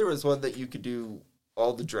 I heard there was one that you could do.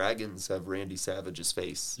 All the dragons have Randy Savage's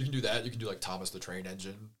face. You can do that. You can do like Thomas the Train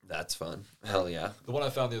Engine. That's fun. Hell yeah. The one I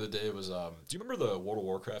found the other day was do you remember the World of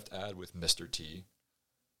Warcraft ad with Mr. T?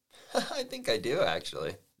 I think I do,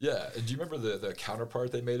 actually. Yeah, and do you remember the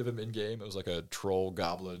counterpart they made of him in game? It was like a troll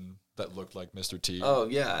goblin that looked like Mr. T. Oh,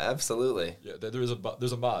 yeah, absolutely. Yeah, there's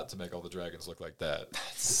a mod to make all the dragons look like that.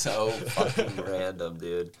 So fucking random,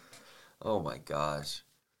 dude. Oh my gosh.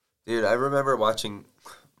 Dude, I remember watching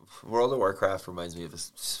World of Warcraft reminds me of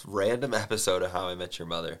this random episode of How I Met Your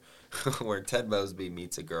Mother where Ted Mosby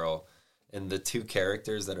meets a girl, and the two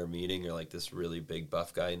characters that are meeting are like this really big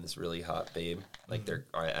buff guy and this really hot babe. Like they're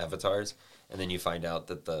avatars. And then you find out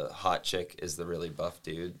that the hot chick is the really buff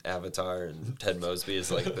dude avatar, and Ted Mosby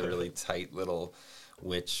is like the really tight little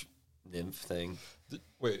witch nymph thing.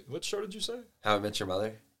 Wait, what show did you say? And How I Met Your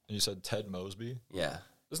Mother? you said Ted Mosby? Yeah.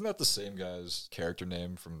 Isn't that the same guy's character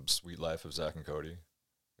name from Sweet Life of Zack and Cody?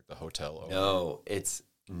 Like the hotel owner? No, it's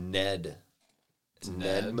Ned.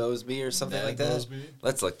 Ned Mosby or something Ned like that. Mosby?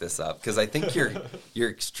 Let's look this up because I think you're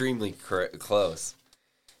extremely close.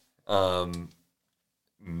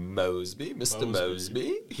 Mosby, Mr.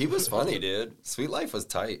 Mosby. He was funny, dude. Sweet Life was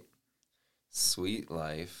tight. Sweet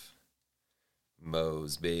Life,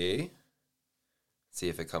 Mosby. See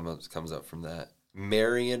if it comes up from that.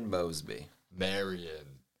 Marion Mosby. Marion.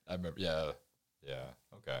 I remember. Yeah. Yeah.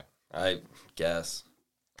 Okay. I guess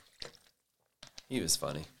he was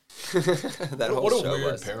funny. That whole What a show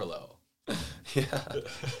weird was. parallel. Yeah.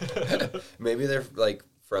 Maybe they're like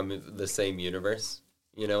from the same universe.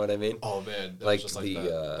 You know what I mean? Oh man, that Like was just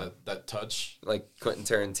the, that touch. Like Quentin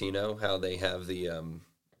Tarantino, how they have the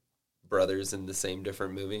brothers in the same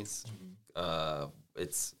different movies.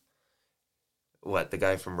 It's what the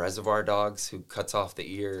guy from Reservoir Dogs who cuts off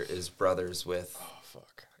the ear is brothers with Oh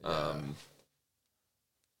fuck. Yeah.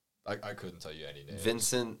 I couldn't tell you any names.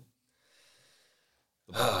 Vincent.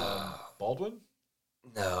 The Baldwin?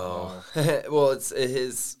 No, well, it's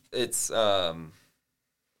John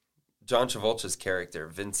Travolta's character,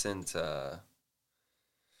 Vincent.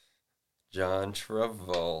 John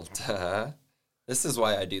Travolta. This is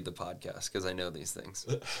why I do the podcast, because I know these things.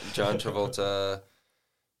 John Travolta,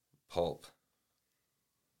 Pulp.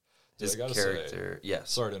 His Dude, I gotta character,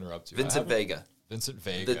 yes. Sorry to interrupt you. Vincent Vega. Vincent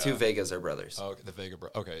Vega. The two Vegas are brothers. Oh, okay, the Vega.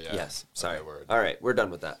 Okay, yeah. Yes, sorry. Okay, word. All right, we're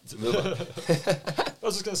done with that. Move on. I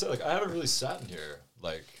was just gonna say, like, I haven't really sat in here,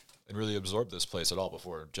 like, and really absorbed this place at all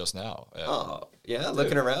before just now. And, Oh, yeah,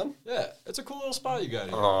 looking around? yeah, it's a cool little spot you got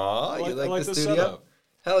here. Aw, you I like the this studio? setup.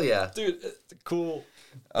 Hell yeah. Dude, it's cool.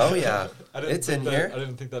 Oh, yeah. It's think in here. I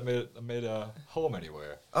didn't think that made a home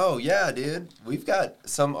anywhere. Oh, yeah, dude. We've got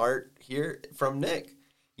some art here from Nick.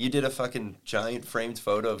 You did a fucking giant framed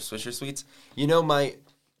photo of Swisher Sweets. You know, my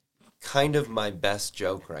best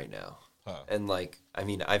joke right now. Huh. And like, I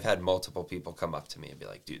mean, I've had multiple people come up to me and be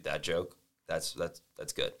like, dude, that joke, that's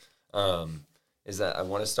good. Is that I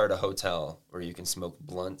want to start a hotel where you can smoke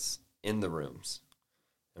blunts in the rooms.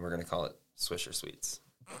 And we're going to call it Swisher Sweets.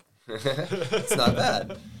 It's not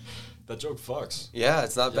bad. That joke fucks. Yeah,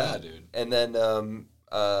 it's not bad. Dude. And then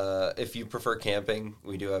if you prefer camping,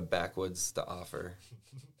 we do have backwoods to offer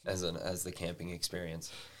as the camping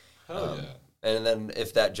experience. Hell yeah. And then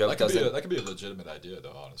if that joke doesn't... That could be a legitimate idea,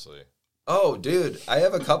 though, honestly. Oh, dude, I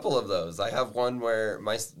have a couple of those. I have one where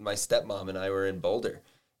my stepmom and I were in Boulder,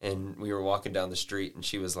 and we were walking down the street, and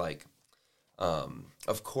she was like,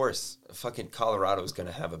 of course, fucking Colorado's going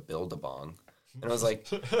to have a Build-A-Bong. And I was like,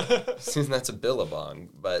 Susan, that's a Billabong.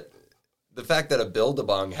 But the fact that a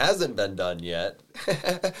Build-A-Bong hasn't been done yet,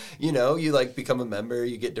 you know, you like become a member,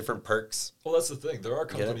 you get different perks. Well, that's the thing. There are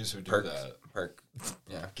companies who do that.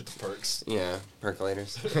 Yeah. Get the perks. Yeah,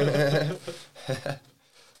 percolators.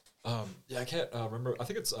 Yeah, I can't remember. I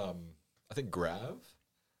think it's I think Grav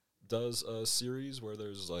does a series where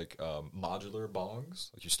there's like modular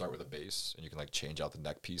bongs. Like you start with a base and you can like change out the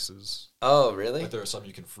neck pieces. Oh, really? Like there are some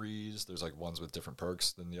you can freeze. There's like ones with different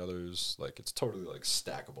perks than the others. Like it's totally like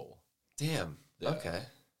stackable. Damn. Yeah. Okay.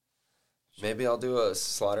 Maybe I'll do a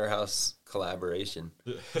Slaughterhouse collaboration.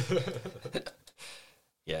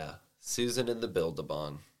 Yeah. Susan and the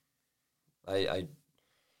Build-A-Bong.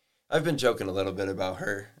 I've been joking a little bit about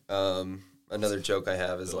her. Another joke I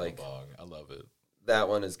have is like, I love it. That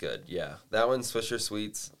one is good. Yeah, that one Swisher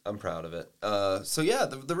Sweets. I'm proud of it. So yeah,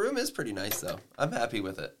 the room is pretty nice though. I'm happy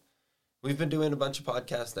with it. We've been doing a bunch of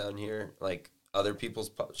podcasts down here, like other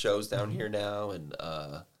people's shows down here now, and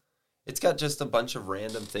it's got just a bunch of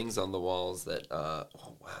random things on the walls that.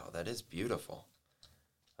 Oh wow, that is beautiful.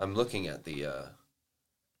 I'm looking at the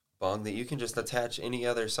bong that you can just attach any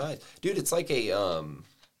other side, dude. It's like a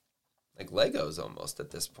like Legos almost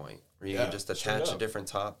at this point, where you can just attach a different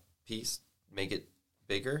top piece, make it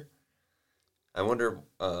bigger. I wonder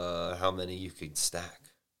how many you could stack.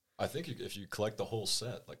 I think if you collect the whole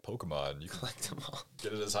set, like Pokemon, you can Collect them all.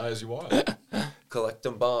 get it as high as you want. Collect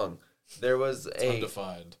them bong. There was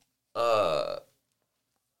Undefined.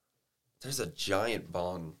 There's a giant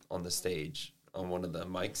bong on the stage on one of the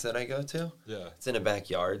mics that I go to. Yeah. It's in a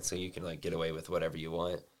backyard, so you can like get away with whatever you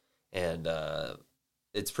want. And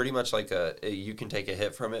it's pretty much like you can take a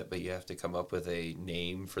hit from it, but you have to come up with a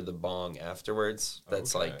name for the bong afterwards.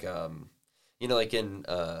 That's like, you know, like in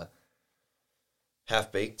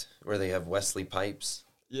Half Baked, where they have Wesley Pipes.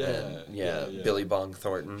 Yeah. Billy Bong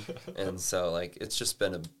Thornton. And so, like, it's just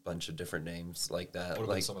been a bunch of different names like that. What have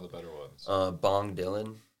like been some of the better ones? Bong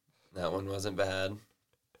Dylan. That one wasn't bad.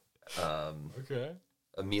 Okay.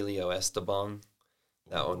 Emilio Estebong.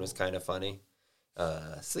 That one was kind of funny.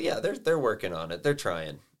 So yeah, they're working on it. They're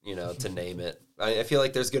trying, you know, to name it. I feel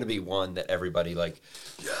like there's going to be one that everybody like,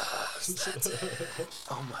 yes, that's it.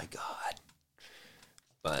 Oh my God.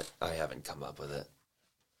 But I haven't come up with it.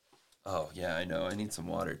 Oh yeah, I know. I need some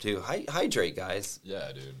water too. Hydrate, guys.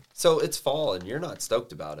 Yeah, dude. So it's fall and you're not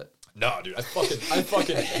stoked about it. No, dude. I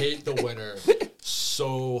fucking hate the winter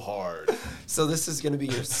so hard. So this is going to be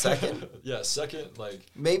your second? Yeah, second, like,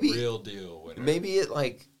 maybe real deal winter. Maybe it,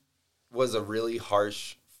 like, was a really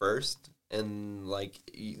harsh first, and, like,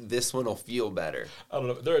 this one will feel better. I don't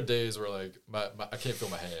know. There are days where, like, I can't feel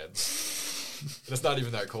my hands. And it's not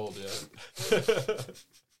even that cold yet.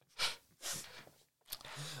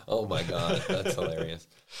 Oh, my God. That's hilarious.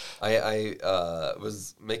 I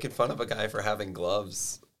was making fun of a guy for having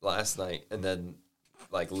gloves last night, and then,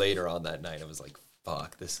 like, later on that night, I was like,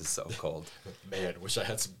 fuck, this is so cold. Man, wish I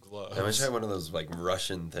had some gloves. I wish I had one of those, like,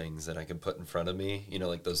 Russian things that I could put in front of me. You know,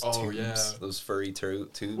 like those tubes. Yeah. Those furry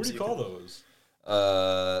tubes. What do you call those?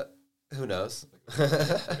 Who knows?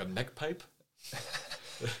 Like a neck pipe?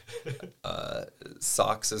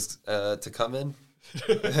 Socks is to come in.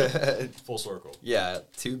 Full circle. Yeah,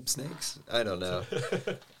 tube snakes? I don't know.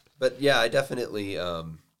 But, yeah, I definitely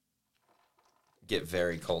get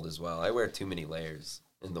very cold as well. I wear too many layers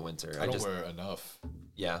in the winter. I don't wear enough.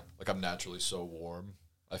 Yeah. Like, I'm naturally so warm,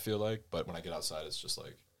 I feel like. But when I get outside, it's just,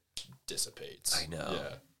 like, dissipates. I know.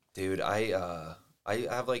 Yeah. Dude, I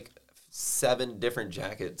have, like, 7 different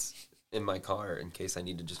jackets in my car in case I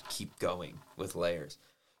need to just keep going with layers.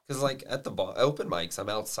 Because, like, at the open mics, I'm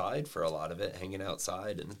outside for a lot of it, hanging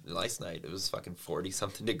outside. And last night, it was fucking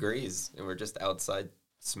 40-something degrees. And we're just outside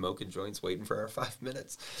smoking joints waiting for our 5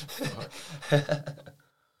 minutes.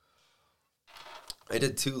 I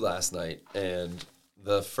did 2 last night, and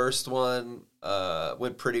The first one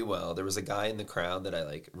went pretty well. There was a guy in the crowd that I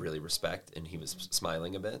like really respect, and he was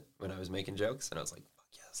smiling a bit when I was making jokes, and I was like, "Fuck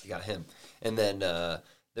yes, I got him." And then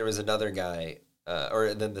there was another guy,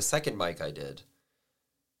 or then the second mic I did,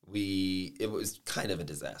 it was kind of a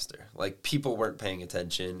disaster. Like people weren't paying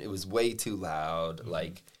attention. It was way too loud.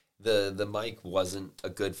 Like the mic wasn't a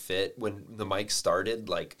good fit. When the mic started,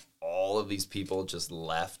 like all of these people just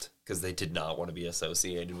left because they did not want to be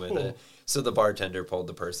associated with it. So the bartender pulled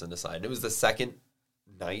the person aside. And it was the second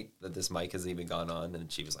night that this mic has even gone on, and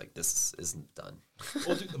she was like, "This isn't done."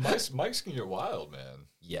 Well, dude, the mics can get wild, man.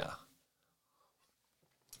 Yeah.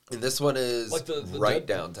 And this one is Like the right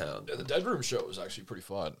downtown. Yeah, the Dead Room show was actually pretty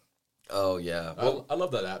fun. Oh, yeah. Well, I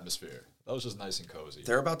love that atmosphere. That was just nice and cozy.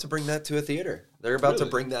 they're about to bring that to a theater. They're about to Really?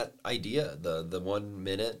 bring that idea, the 1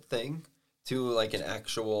 minute thing, to like an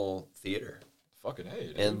actual theater. Fucking hey,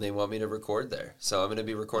 dude. And they want me to record there. So I'm going to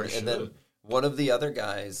be recording. You And then should. one of the other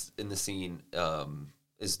guys in the scene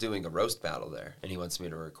is doing a roast battle there, and he wants me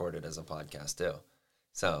to record it as a podcast too.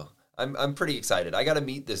 So I'm pretty excited. I got to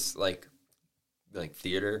meet this like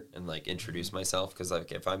theater and like introduce myself, because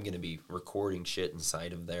like if I'm going to be recording shit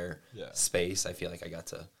inside of their Yeah. space, I feel like I got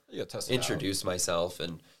to You gotta test it out. introduce myself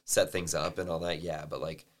and set things up and all that. Yeah, but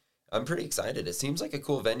like I'm pretty excited. It seems like a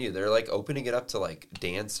cool venue. They're like opening it up to like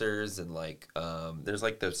dancers, and like there's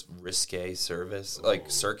like this risque service like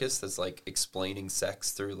circus that's like explaining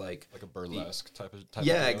sex through like Like a burlesque type of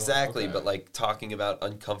yeah, deal? exactly, Okay. but like talking about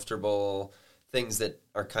uncomfortable things that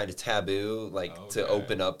are kind of taboo, like to Okay.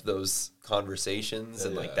 open up those conversations. Yeah,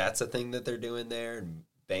 And like yeah. that's a thing that they're doing there, and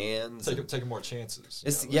bands and- taking more chances.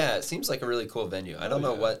 it's you know, yeah, it seems like a really cool venue. I don't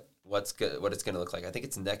know yeah. what it's going to look like. I think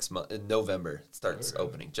it's next month in November. It starts Okay.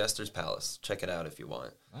 opening. Jester's Palace. Check it out if you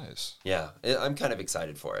want. Nice. Yeah, I'm kind of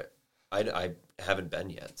excited for it. I haven't been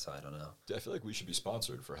yet, so I don't know. Dude, I feel like we should be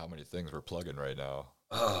sponsored for how many things we're plugging right now.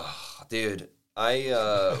 Oh, dude,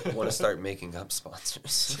 I want to start making up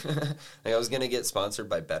sponsors. Like I was going to get sponsored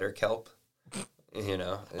by Better Kelp, you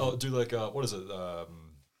know. Oh, do like what is it?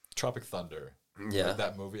 Tropic Thunder. Yeah. Like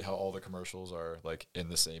that movie, how all the commercials are like in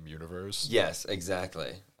the same universe. Yes,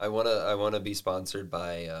 exactly. I wanna be sponsored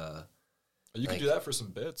by You could like- do that for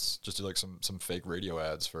some bits. Just do like some fake radio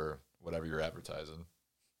ads for whatever you're advertising.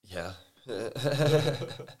 yeah.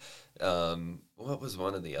 What was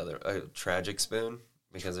one of the other Tragic Spoon,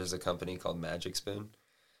 because there's a company called Magic Spoon,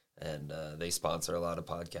 and they sponsor a lot of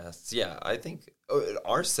podcasts. Yeah, I think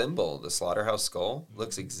our symbol, the Slaughterhouse Skull,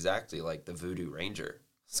 looks exactly like the Voodoo Ranger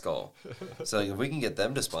skull. So if we can get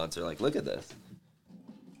them to sponsor, like, look at this.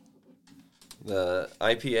 The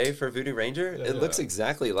IPA for Voodoo Ranger, Yeah, it looks yeah.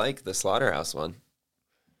 exactly like the Slaughterhouse one.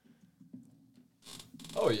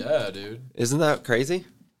 Oh yeah, dude. Isn't that crazy?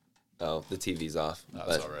 Oh, the TV's off.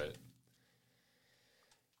 That's but- all right.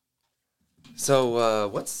 So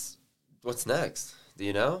what's next? Do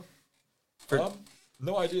you know?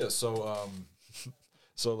 No idea. So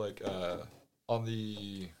so like on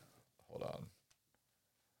the hold on.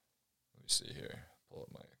 Let me see here. Pull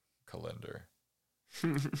up my calendar.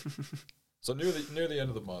 So near the end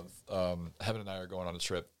of the month, Heaven and I are going on a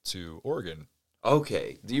trip to Oregon.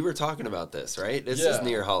 Okay, you were talking about this, right? This is Yeah.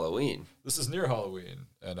 near Halloween. This is near Halloween,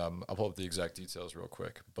 and I'll pull up the exact details real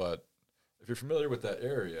quick. But if you're familiar with that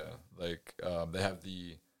area, like they have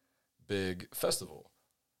the big festival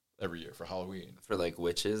every year for Halloween. For like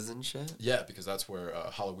witches and shit? Yeah, because that's where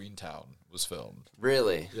Halloween Town was filmed.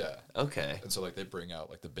 Really? Yeah. Okay. And so like they bring out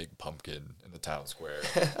like the big pumpkin in the town square.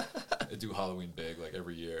 They do Halloween big like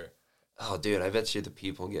every year. Oh, dude, I bet you the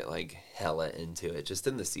people get like hella into it just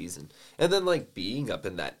in the season. And then like being up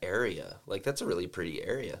in that area, like that's a really pretty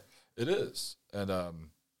area. It is. And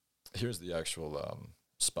here's the actual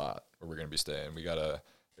spot where we're gonna be staying. We got a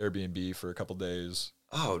Airbnb for a couple days.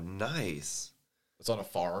 Oh, nice. It's on a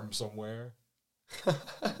farm somewhere. There's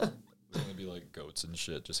gonna be like goats and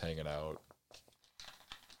shit just hanging out.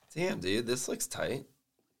 Damn, dude, this looks tight.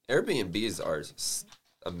 Airbnbs are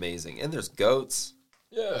amazing. And there's goats.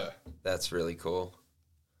 Yeah. That's really cool.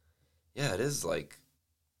 Yeah, it is like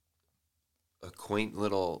a quaint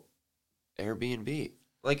little Airbnb.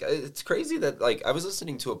 Like it's crazy that like I was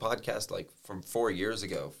listening to a podcast like from 4 years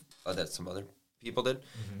ago that some other people did,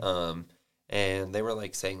 and they were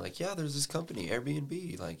like saying like, yeah, there's this company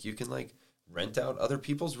Airbnb, like you can like rent out other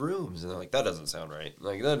people's rooms, and they're like, that doesn't sound right,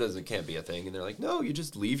 like can't be a thing, and they're like, no, you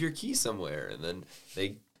just leave your key somewhere, and then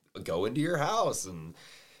they go into your house, and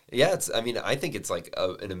yeah, I think it's like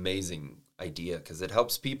an amazing idea because it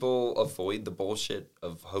helps people avoid the bullshit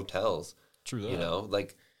of hotels. True that. You know,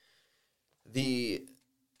 like the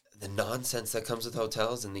nonsense that comes with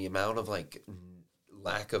hotels and the amount of like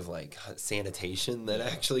lack of like sanitation that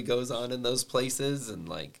actually goes on in those places, and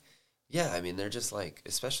like, yeah, I mean, they're just like,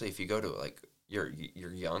 especially if you go to like you're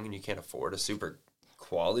young and you can't afford a super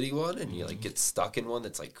quality one, and you like get stuck in one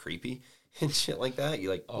that's like creepy and shit like that. You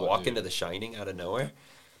like walk into The Shining out of nowhere.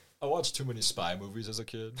 I watched too many spy movies as a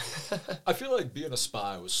kid. I feel like being a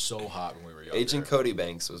spy was so hot when we were younger. Agent Cody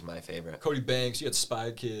Banks was my favorite. Cody Banks, you had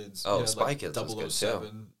Spy Kids. Oh, you had, Spy like, Kids was good 007,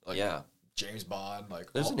 too. like Yeah. James Bond.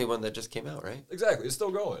 Like There's a new one that just came out, right? Exactly, it's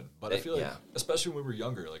still going. But I feel like, yeah. especially when we were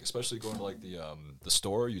younger, like especially going to like the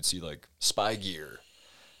store, you'd see like spy gear,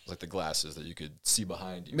 like the glasses that you could see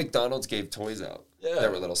behind you. McDonald's gave toys out. Yeah.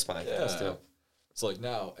 There were little spy things too. So like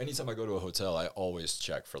now, anytime I go to a hotel, I always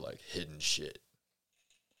check for like hidden shit.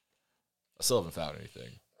 I still haven't found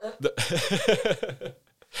anything.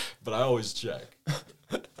 But I always check.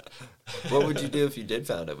 What would you do if you did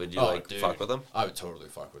found it? Would you fuck with them? I would totally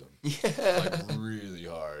fuck with them. Yeah. Like really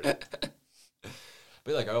hard.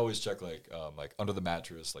 But like I always check like under the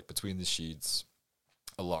mattress, like between the sheets,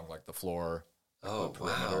 along like the floor. Oh, the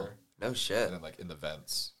perimeter, wow. No shit. and then like in the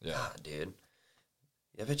vents. Yeah. Ah, dude.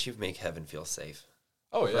 I bet you make heaven feel safe.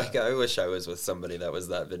 Oh yeah. Like, I wish I was with somebody that was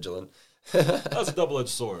that vigilant. That's a double-edged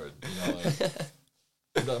sword. You know,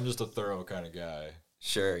 like I'm just a thorough kind of guy.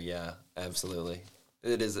 Sure, yeah, absolutely.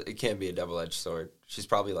 It can be a double-edged sword. She's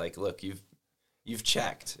probably like, look, you've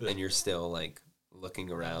checked, and you're still like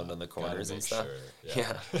looking around on the corners and stuff.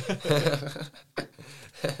 Sure. Yeah.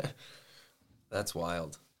 That's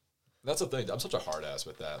wild. That's the thing. I'm such a hard ass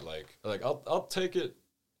with that. Like I'll take it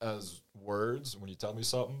as words when you tell me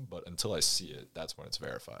something, but until I see it, that's when it's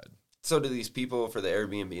verified. So do these people for the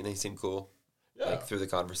Airbnb, they seem cool? Yeah. Like through the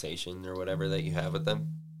conversation or whatever that you have with them?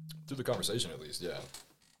 Through the conversation, at least, yeah.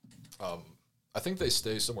 I think they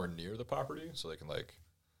stay somewhere near the property so they can like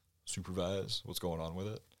supervise what's going on with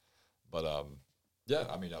it. But yeah,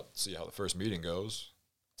 I mean, I'll see how the first meeting goes.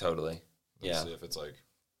 Totally. Let's see if it's like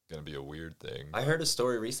gonna be a weird thing. I heard a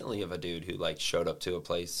story recently of a dude who like showed up to a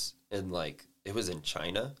place and like it was in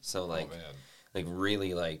China, so like oh, man. like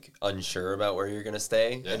really like unsure about where you're gonna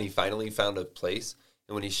stay, Yeah. and he finally found a place.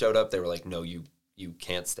 And when he showed up, they were like, "No, you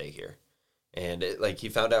can't stay here." And it, like he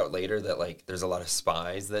found out later that like there's a lot of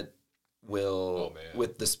spies that will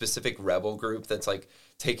with the specific rebel group that's like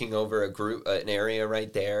taking over an area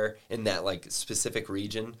right there in that like specific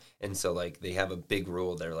region, and so like they have a big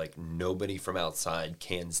rule. They're like nobody from outside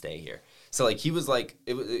can stay here. So like he was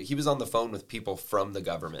on the phone with people from the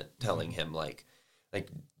government telling him like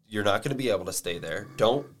you're not going to be able to stay there.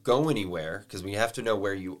 Don't go anywhere because we have to know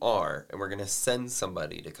where you are, and we're going to send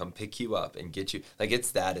somebody to come pick you up and get you. Like,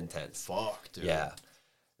 it's that intense. Fuck, dude. Yeah.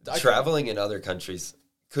 Traveling in other countries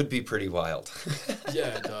could be pretty wild.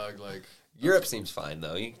 Yeah, dog. Like Europe seems fine,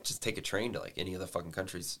 though. You can just take a train to, like, any of the fucking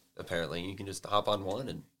countries, apparently. You can just hop on one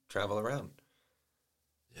and travel around.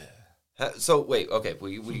 Yeah. So, wait, okay.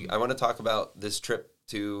 I want to talk about this trip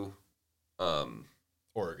to...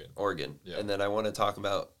 Oregon. Yeah. And then I want to talk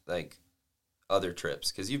about like other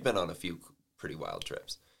trips because you've been on a few pretty wild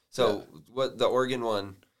trips. So what the Oregon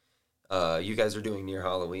one, you guys are doing near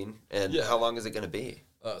Halloween, and how long is it going to be?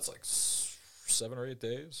 It's like 7 or 8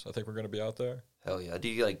 days. I think we're going to be out there. Hell yeah. Do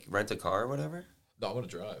you like rent a car or whatever? No, I'm going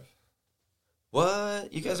to drive.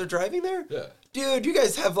 What? You guys are driving there? Yeah. Dude, you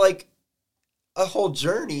guys have like a whole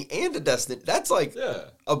journey and a destination. That's like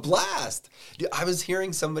a blast. Dude, I was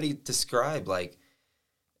hearing somebody describe like,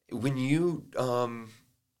 when you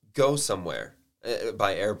go somewhere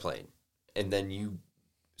by airplane, and then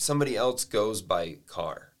somebody else goes by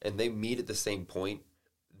car, and they meet at the same point,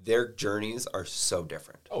 their journeys are so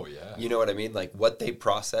different. Oh yeah, you know what I mean? Like what they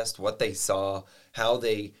processed, what they saw, how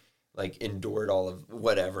they like endured all of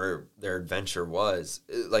whatever their adventure was.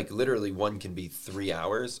 Like literally, one can be 3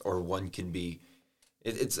 hours, or one can be.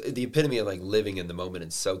 It's the epitome of like living in the moment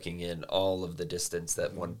and soaking in all of the distance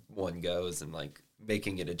that one goes, and like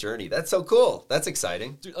making it a journey. That's so cool. That's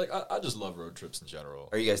exciting. Dude, like I just love road trips in general.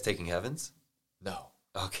 Are you guys taking Heavens? No.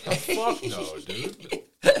 Okay. Fuck no, dude.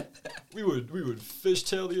 We would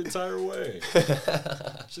fishtail the entire way.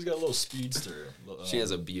 She's got a little speedster. She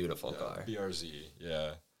has a beautiful car. BRZ,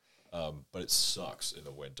 yeah. But it sucks in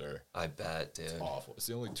the winter. I bet, dude. It's awful. It's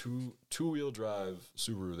the only two-wheel drive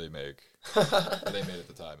Subaru they make. They made at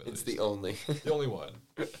the time, at least. It's the only. The only one.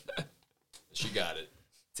 She got it.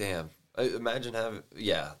 Damn. Imagine having...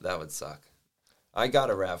 Yeah, that would suck. I got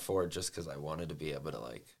a RAV4 just because I wanted to be able to,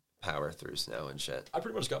 like, power through snow and shit. I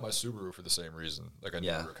pretty much got my Subaru for the same reason. Like, I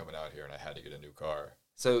knew we were coming out here and I had to get a new car.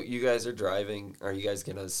 So you guys are driving. Are you guys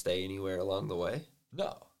going to stay anywhere along the way?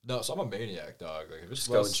 No. So I'm a maniac, dog. Like, if it's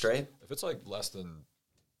going straight? If it's, like, less than,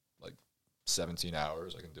 like, 17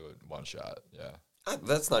 hours, I can do it in one shot. Yeah.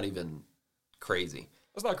 That's not even crazy.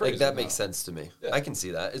 That's not crazy. Like, that no. makes sense to me. Yeah. I can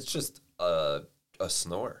see that. It's just a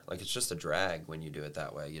snore. Like, it's just a drag when you do it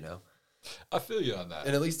that way, you know? I feel you on that.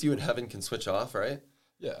 And at least you and Heaven can switch off, right?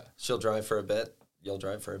 Yeah. She'll drive for a bit. You'll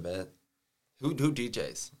drive for a bit. Who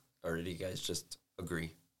DJs? Or do you guys just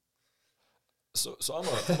agree? So I'm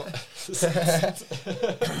a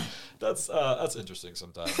that's interesting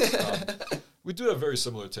sometimes. We do have very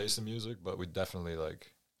similar taste in music, but we definitely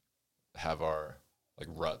like have our like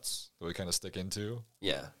ruts that we kind of stick into.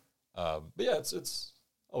 Yeah. But yeah, it's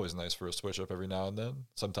always nice for a switch up every now and then.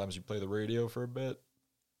 Sometimes you play the radio for a bit.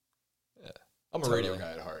 Yeah, I'm a radio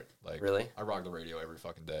guy at heart. Like, really, I rock the radio every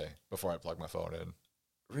fucking day before I plug my phone in.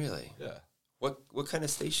 Really? Yeah. What kind of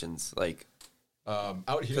stations? Like, out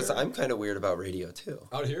here, because I'm kind of weird about radio too.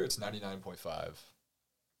 Out here, it's 99.5.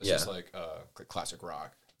 It's just like classic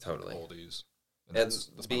rock, totally oldies. And that's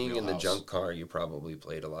being in the junk car, you probably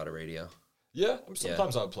played a lot of radio. Yeah,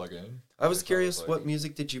 sometimes I'd plug in. I was curious, what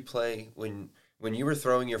music did you play when you were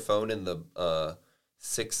throwing your phone in the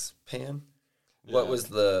 6-pan? Yeah. What was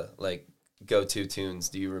the like go-to tunes?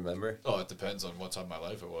 Do you remember? Oh, it depends on what time of my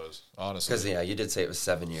life it was, honestly. Because you did say it was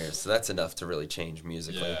 7 years, so that's enough to really change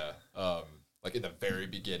musically. Yeah, like in the very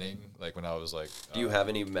beginning, like when I was like. Do you have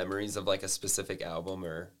any memories of like a specific album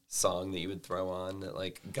or song that you would throw on that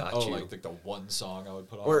like got you? Oh, like the one song I would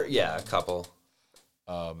put on. Or a couple.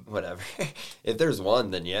 Whatever. If there's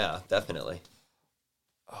one, then yeah, definitely.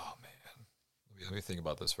 Oh man, let me think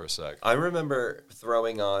about this for a sec. I remember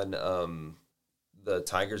throwing on the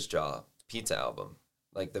Tiger's Jaw Pizza album,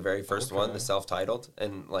 like the very first one, the self-titled,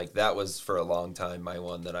 and like that was for a long time my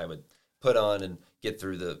one that I would put on and get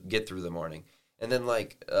through the morning. And then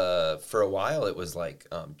like for a while it was like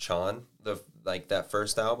Chon, that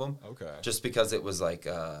first album. Okay. Just because it was like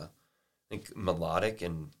I think melodic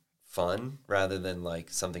and fun rather than like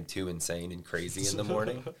something too insane and crazy in the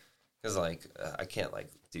morning. Because like I can't like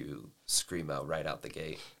do screamo right out the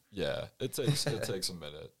gate. Yeah, it takes a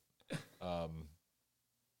minute.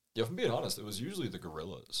 Yeah, if I'm being honest, it was usually the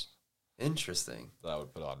Gorillaz. Interesting. That I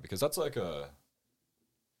would put on because that's like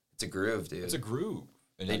it's a groove, dude. It's a groove.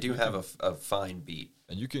 And they do have a fine beat,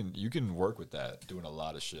 and you can work with that doing a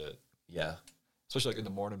lot of shit. Yeah, especially like in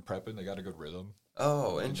the morning prepping, they got a good rhythm.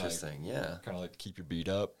 Oh, interesting. Like, yeah, kind of like keep your beat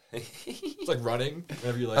up. It's like running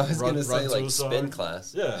whenever you like. I was gonna say like spin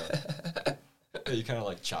class. Yeah. Yeah, you kind of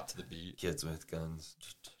like chop to the beat. Kids with guns.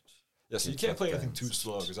 Yeah, so you can't play anything too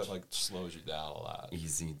slow because that like slows you down a lot.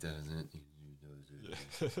 Easy doesn't. Yeah.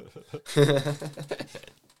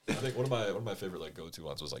 I think one of my favorite like go-to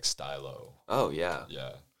ones was like Stylo. Oh yeah.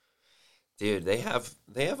 Yeah. Dude, they have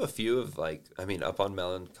a few of like up on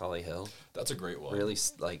Melancholy Hill. That's a great one. Really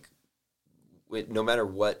like no matter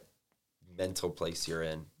what mental place you're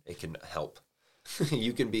in, it can help.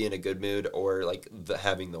 You can be in a good mood or like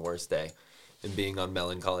having the worst day, and being on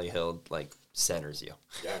Melancholy Hill like centers you.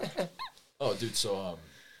 Yeah. Oh, dude. So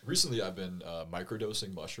recently I've been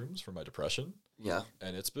microdosing mushrooms for my depression. Yeah.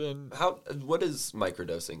 And it's been what is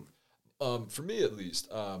microdosing? For me at least,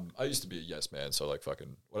 I used to be a yes man, so like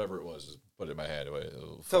fucking whatever it was, just put it in my hand away.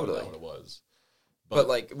 Totally. What it was. But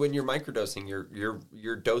like when you're microdosing,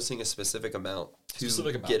 you're dosing a specific amount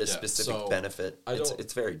to get a specific benefit.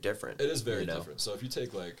 It's very different. It is very different. So if you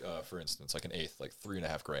take like for instance like an eighth, like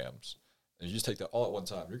 3.5 grams, and you just take that all at one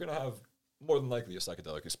time, you're gonna have more than likely a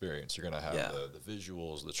psychedelic experience. You're gonna have the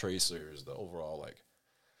visuals, the tracers, the overall like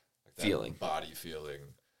feeling, body feeling.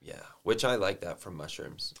 Yeah, which I like that from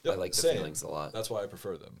mushrooms. Yep, I like the feelings a lot. That's why I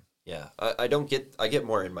prefer them. Yeah, I get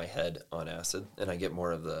more in my head on acid, and I get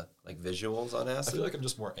more of the like visuals on acid. I feel like I'm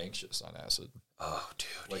just more anxious on acid. Oh,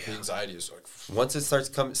 dude, like the anxiety is like. Once it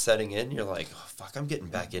starts setting in, you're like, oh, fuck, I'm getting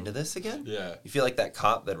back into this again. Yeah, you feel like that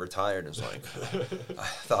cop that retired and was like, I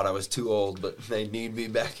thought I was too old, but they need me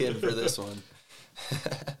back in for this one.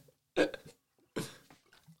 But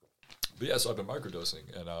yeah, so I've been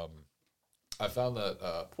microdosing, and I found that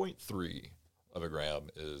 0.3 of a gram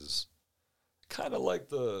is kind of like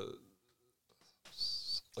the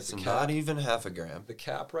so not even half a gram. The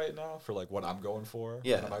cap right now for like what I'm going for.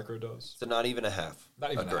 Yeah, in a microdose. So not even a half.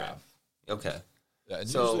 Not even a gram. Okay. Yeah, and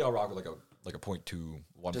usually I'll rock with like a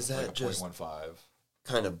 0.2, does that like just 0.15.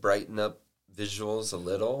 Kind of brighten up visuals a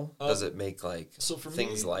little? Does it make like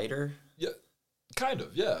things lighter? Yeah, kind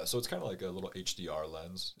of. Yeah. So it's kind of like a little HDR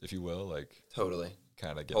lens, if you will, like totally.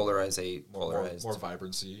 Kind of get polarized, more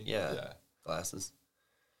vibrancy. Yeah. Glasses.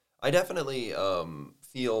 I definitely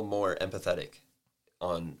feel more empathetic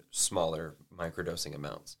on smaller microdosing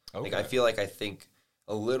amounts. Okay. Like I feel like I think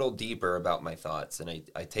a little deeper about my thoughts, and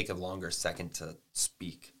I take a longer second to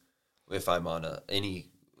speak if I'm on any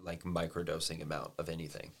like microdosing amount of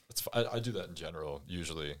anything. I do that in general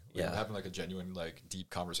usually. Like, Yeah. I'm having like a genuine like deep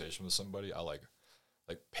conversation with somebody. I like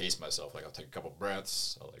pace myself. Like I'll take a couple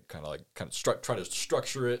breaths. I'll try to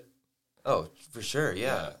structure it. Oh, for sure,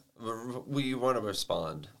 yeah. We want to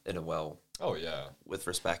respond in a Oh yeah. with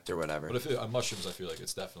respect or whatever. But on mushrooms, I feel like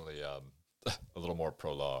it's definitely a little more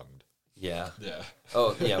prolonged. Yeah. Yeah.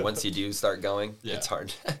 Oh, yeah, once you do start going, Yeah. it's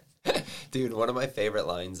hard. Dude, one of my favorite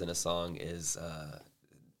lines in a song is,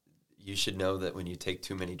 you should know that when you take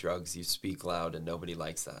too many drugs, you speak loud and nobody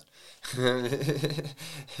likes that.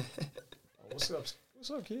 What's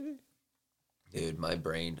up, Katie? Dude, my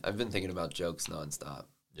brain, I've been thinking about jokes nonstop.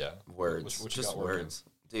 Yeah. Words, What you just got working? words.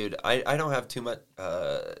 Dude, I don't have too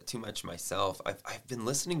much myself. I've been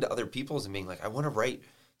listening to other people's and being like, I want to write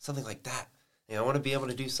something like that. You know, I want to be able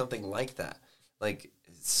to do something like that. Like,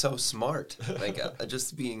 it's so smart. Like,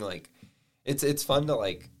 just being like, it's fun to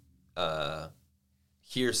like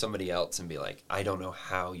hear somebody else and be like, I don't know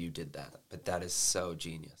how you did that, but that is so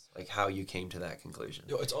genius. Like how you came to that conclusion.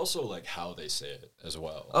 Yo, it's also like how they say it as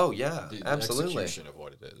well. Oh yeah, the absolutely. execution of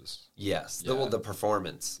what it is. Yes, Yeah. the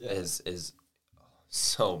performance Yeah. is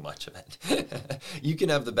so much of it. You can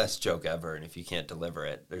have the best joke ever, and if you can't deliver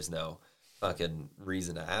it, there's no fucking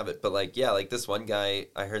reason to have it. But like, yeah, like this one guy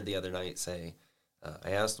I heard the other night say,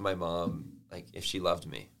 I asked my mom like if she loved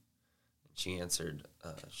me. She answered,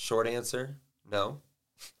 short answer, no.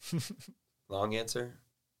 Long answer,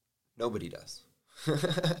 nobody does.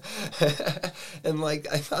 And like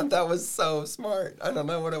I thought that was so smart. I don't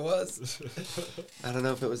know what it was. I don't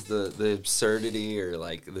know if it was the absurdity or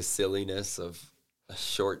like the silliness of a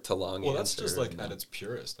short to long Well, answer. that's just like at its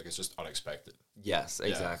purest. Like it's just unexpected. Yes,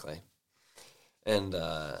 exactly. And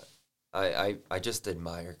I just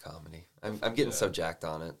admire comedy. I'm getting so jacked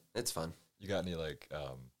on it. It's fun. You got any like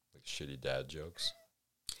shitty dad jokes?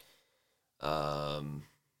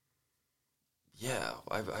 Yeah,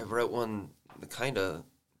 I wrote one kind of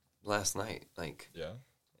last night. Like, Yeah.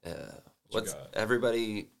 what's got?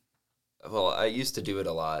 everybody? Well, I used to do it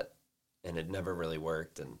a lot, and it never really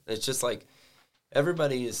worked. And it's just like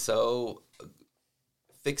everybody is so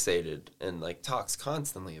fixated and like talks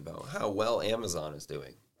constantly about how well Amazon is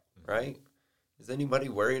doing, right? Is anybody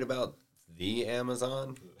worried about the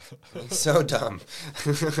Amazon? So dumb.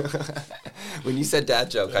 When you said dad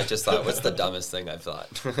joke, I just thought, what's the dumbest thing I've thought?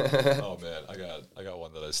 Oh man, I got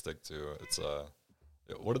one that I stick to. It's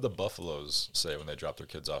what did the buffaloes say when they dropped their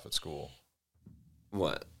kids off at school?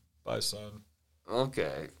 What? Bye, son.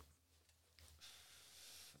 Okay.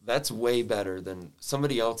 That's way better than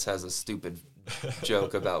somebody else has a stupid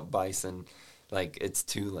joke about bison. Like it's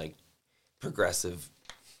two like progressive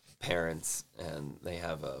parents and they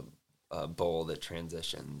have a bull that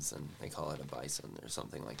transitions and they call it a bison or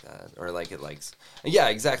something like that. Or like it likes yeah,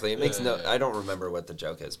 exactly. It makes Yeah. I don't remember what the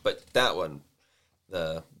joke is, but that one,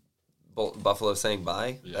 the buffalo saying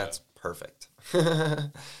bye, Yeah. that's perfect.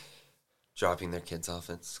 Dropping their kids off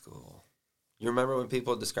at school. You remember when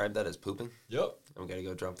people described that as pooping? Yep. I'm gonna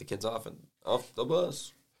go drop the kids off and off the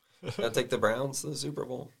bus. Gotta take the Browns to the Super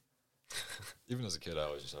Bowl. Even as a kid, I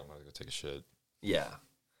always just I'm gonna go take a shit. Yeah,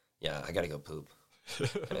 I gotta go poop.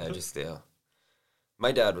 I just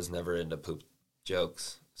my dad was never into poop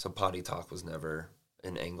jokes, so potty talk was never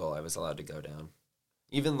an angle I was allowed to go down.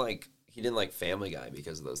 Even like he didn't like Family Guy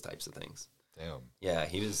because of those types of things. Damn. Yeah,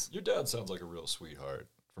 he was. Your dad sounds like a real sweetheart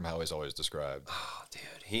from how he's always described. Oh,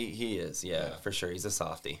 dude, he is. Yeah, Yeah. for sure. He's a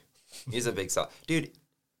softie. He's a big soft dude.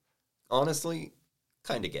 Honestly,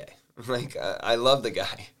 kind of gay. Like I love the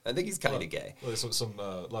guy. I think he's kind of gay. Like a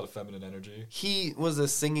lot of feminine energy. He was a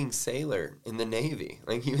singing sailor in the Navy.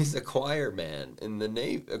 Like he was a choir man in the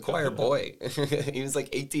Navy, a choir boy. He was like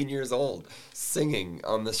 18 years old singing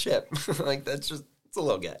on the ship. Like that's just it's a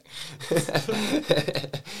little gay.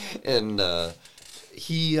 And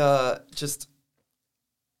he just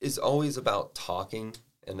is always about talking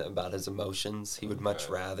and about his emotions. He would much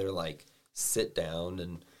rather like sit down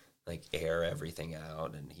and like air everything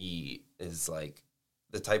out. And he is like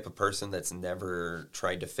the type of person that's never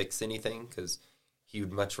tried to fix anything because he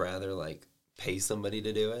would much rather like pay somebody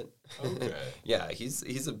to do it. Okay. Yeah,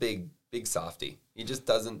 he's a big softy. He just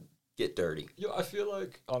doesn't get dirty. Yo, I feel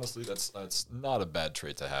like honestly that's not a bad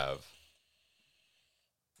trait to have.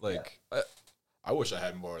 Like I wish I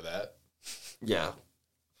had more of that. Yeah.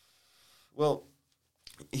 Well,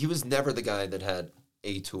 he was never the guy that had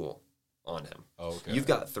a tool on him. Oh, okay. You've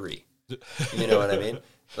got 3. You know what I mean?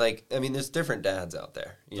 Like, I mean, there's different dads out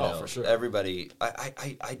there. You know, for sure. Everybody.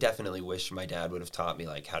 I definitely wish my dad would have taught me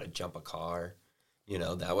like how to jump a car. You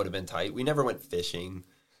know, that would have been tight. We never went fishing.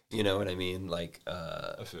 You know what I mean? Like,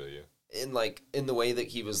 I feel you. in the way that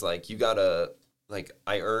he was like, you gotta like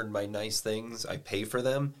I earn my nice things, I pay for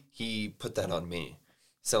them. He put that on me.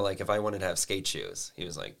 So like if I wanted to have skate shoes, he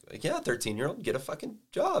was like yeah, 13-year-old, get a fucking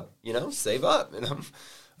job, save up. And I'm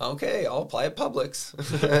okay, I'll apply at Publix.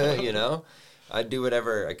 I'd do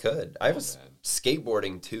whatever I could. I was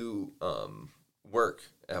skateboarding to work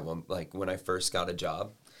at one, like when I first got a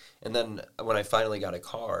job. And then when I finally got a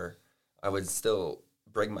car, I would still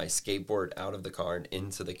bring my skateboard out of the car and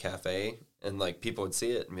into the cafe, and like people would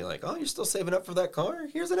see it and be like, "Oh, you're still saving up for that car?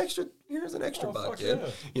 Here's an extra buck, dude." Yeah.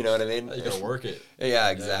 You know what I mean? You gotta work it. Yeah,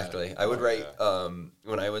 exactly. Yeah. I would write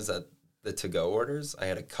when I was at the to-go orders, I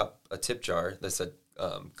had a tip jar that said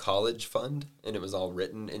college fund, and it was all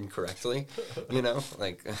written incorrectly.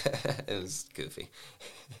 Like it was goofy.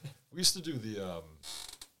 We used to do the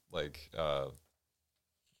blank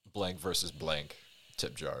versus blank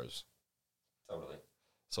tip jars. Totally.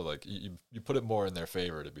 So like you put it more in their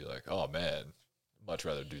favor to be like, oh man, much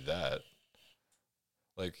rather do that.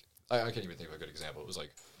 Like I can't even think of a good example. It was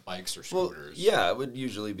like bikes or scooters. Well, yeah, it would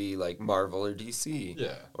usually be like Marvel or DC.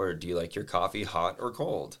 Yeah. Or do you like your coffee hot or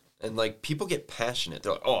cold? And like people get passionate.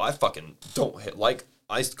 They're like, oh, I fucking don't like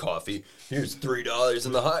iced coffee. Here's $3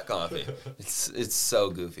 in the hot coffee. It's so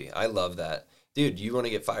goofy. I love that. Dude, you want to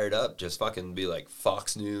get fired up? Just fucking be like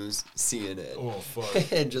Fox News, CNN. Oh, fuck.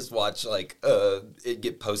 And just watch like it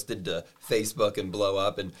get posted to Facebook and blow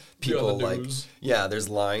up, and people like, yeah, there's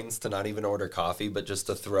lines to not even order coffee, but just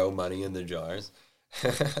to throw money in the jars.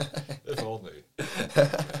 If only. Man.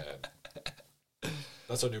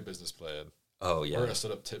 That's our new business plan. Oh, yeah. We're going to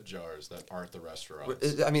set up tip jars that aren't the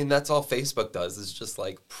restaurants. I mean, that's all Facebook does, is just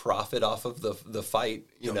like profit off of the fight,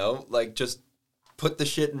 you know? Like just put the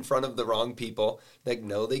shit in front of the wrong people that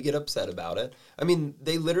know they get upset about it. I mean,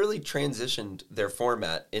 they literally transitioned their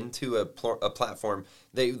format into a platform.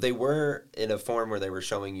 They were in a form where they were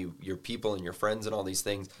showing you your people and your friends and all these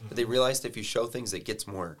things, but they realized if you show things, it gets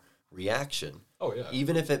more reaction. Oh, yeah.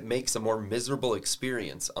 Even if it makes a more miserable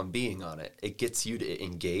experience on being on it, it gets you to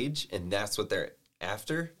engage, and that's what they're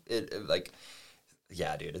after.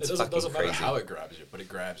 Yeah, dude, it's fucking crazy. It doesn't matter how it grabs you, but it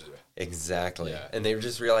grabs you. Exactly. Yeah. And they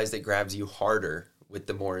just realized it grabs you harder with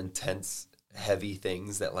the more intense, heavy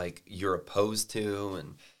things that like you're opposed to.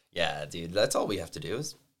 And yeah, dude, that's all we have to do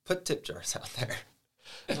is put tip jars out there.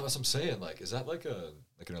 That's what I'm saying. Like, is that like an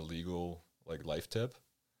illegal like life tip?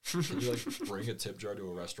 Should you like bring a tip jar to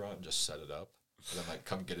a restaurant and just set it up, and then like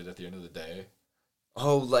come get it at the end of the day?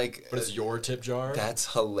 Oh, like, but it's your tip jar.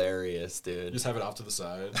 That's hilarious, dude. You just have it off to the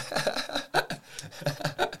side.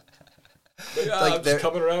 Like I'm just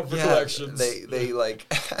coming around for collections. They like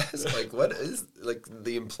ask, like, what is, like,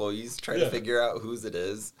 the employees try to figure out whose it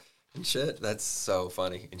is and shit. That's so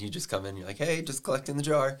funny. And you just come in, you're like, hey, just collecting the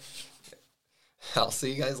jar. I'll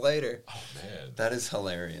see you guys later. Oh, man. That is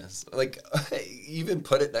hilarious. Like, even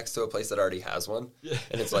put it next to a place that already has one. Yeah.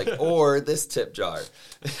 And it's like, or this tip jar.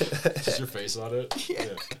 Just your face on it?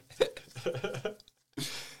 Yeah.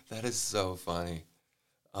 That is so funny.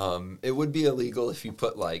 It would be illegal if you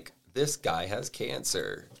put, like, this guy has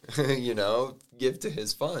cancer, give to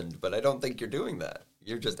his fund. But I don't think you're doing that.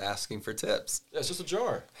 You're just asking for tips. Yeah, it's just a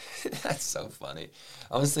jar. That's so funny.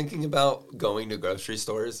 I was thinking about going to grocery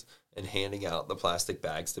stores and handing out the plastic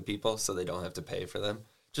bags to people so they don't have to pay for them.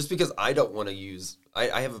 Just because I don't want to use...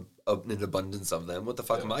 I have an abundance of them. What the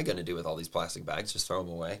fuck am I going to do with all these plastic bags? Just throw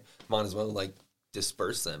them away. Might as well, like,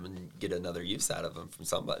 disperse them and get another use out of them from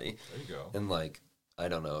somebody. There you go. And, like, I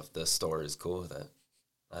don't know if the store is cool with it.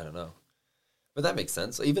 I don't know. But that makes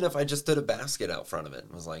sense. Even if I just did a basket out front of it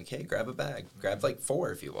and was like, hey, grab a bag. Grab, like,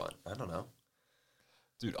 4 if you want. I don't know.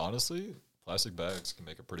 Dude, honestly, plastic bags can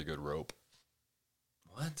make a pretty good rope.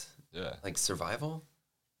 What? Yeah. Like survival?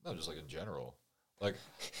 No, just like in general. Like,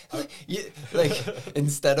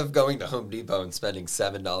 instead of going to Home Depot and spending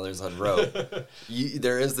 $7 on rope,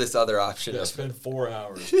 there is this other option. Yeah, spend 4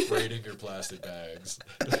 hours braiding your plastic bags.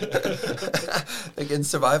 Like in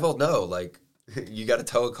survival, no. Like, you got to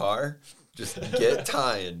tow a car. Just get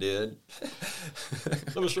tying, dude.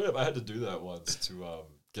 No, straight up, I had to do that once to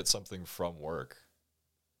get something from work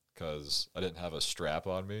because I didn't have a strap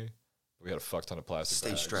on me. We had a fuck ton of plastic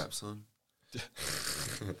bags. Stay strapped, son.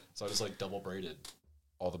 So I just like double braided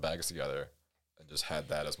all the bags together and just had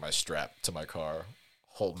that as my strap to my car,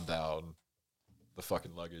 holding down the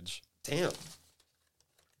fucking luggage. Damn.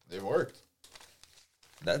 It worked.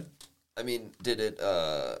 Did it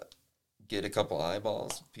get a couple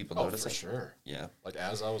eyeballs? People notice for it? Sure. Yeah. Like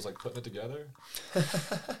as I was like putting it together.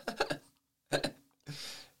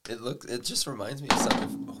 It just reminds me of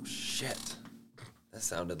something. Oh shit. That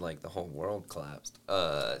sounded like the whole world collapsed.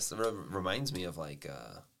 So it reminds me of like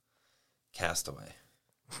Castaway.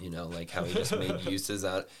 You know, like how he just made uses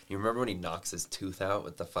out. You remember when he knocks his tooth out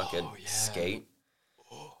with the fucking skate?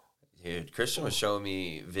 Dude, Christian was showing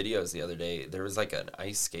me videos the other day. There was like an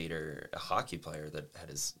ice skater, a hockey player that had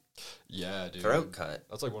his throat cut.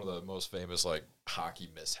 That's like one of the most famous like hockey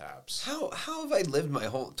mishaps. How have I lived my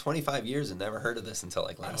whole 25 years and never heard of this until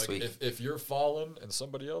like last week? If you're falling and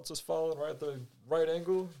somebody else is falling right at the right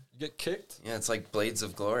angle, you get kicked. Yeah, it's like Blades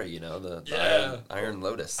of Glory, you know, the Iron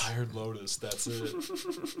Lotus. Iron Lotus, that's it.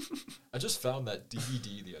 I just found that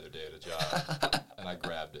DVD the other day at a job, and I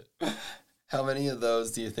grabbed it. How many of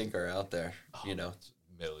those do you think are out there? You know,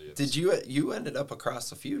 millions. Did you ended up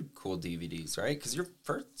across a few cool DVDs, right? Because your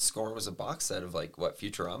first score was a box set of like what,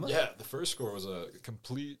 Futurama? Yeah, the first score was a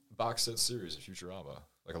complete box set series of Futurama.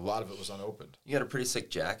 Like a lot of it was unopened. You got a pretty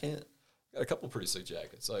sick jacket. Got a couple pretty sick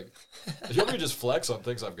jackets. Like if you want me to just flex on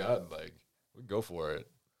things I've gotten, like we can go for it.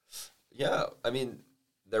 Yeah, I mean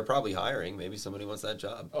they're probably hiring. Maybe somebody wants that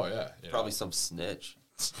job. Oh yeah, probably some snitch.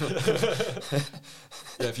 Yeah,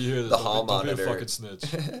 if you hear this, the hall monitor, don't be a fucking snitch.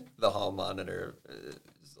 The hall monitor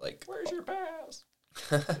is like, "Where's your pass?"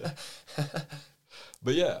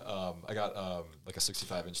 But yeah, I got like a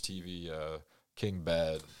 65-inch TV, king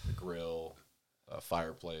bed, grill,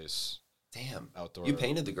 fireplace. Damn, outdoor. You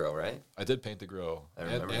painted the grill, right? I did paint the grill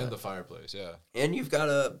and the fireplace. Yeah, and you've got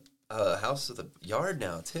a house with a yard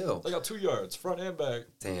now too. I got 2 yards, front and back.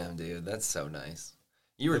 Damn, dude, that's so nice.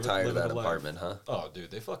 You were tired of that apartment, huh? Oh,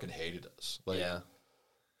 dude, they fucking hated us. Like, yeah.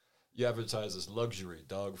 You advertise as luxury,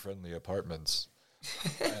 dog-friendly apartments.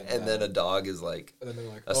 And then a dog is like, and then they're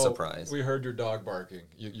like, a surprise. We heard your dog barking.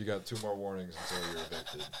 You got 2 more warnings until you're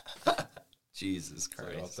evicted. Jesus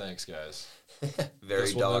Christ. Like, oh, thanks, guys.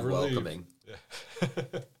 Very dog welcoming. Yeah.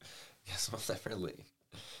 Guess we'll never leave.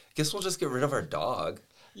 Guess we'll just get rid of our dog.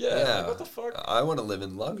 Yeah. Like, what the fuck? I want to live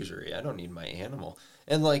in luxury. I don't need my animal.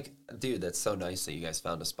 And like, dude, that's so nice that you guys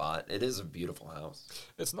found a spot. It is a beautiful house.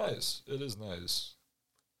 It's nice. It is nice.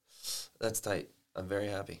 That's tight. I'm very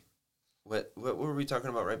happy. What were we talking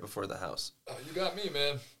about right before the house? Oh, you got me,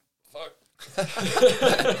 man. Fuck.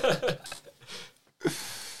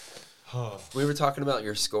 We were talking about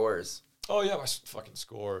your scores. Oh yeah, my fucking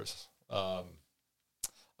scores. I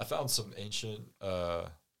found some ancient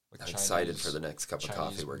like I'm excited for the next cup of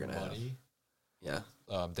coffee we're gonna have. Yeah.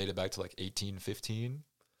 Dated back to like 1815.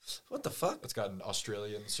 What the fuck? It's got an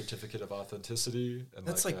Australian certificate of authenticity. And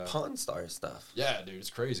that's like Pawn Star stuff. Yeah, dude, it's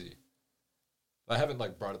crazy. I haven't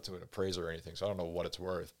like brought it to an appraiser or anything, so I don't know what it's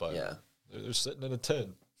worth. But yeah, they're sitting in a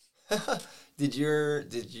tin. Did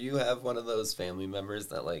you have one of those family members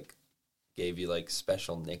that like gave you like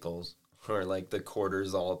special nickels? Or like the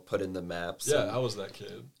quarters all put in the maps. Yeah, I was that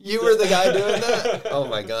kid. You were the guy doing that? Oh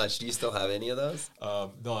my gosh. Do you still have any of those?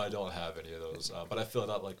 No, I don't have any of those. But I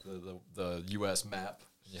filled out like the U.S. map.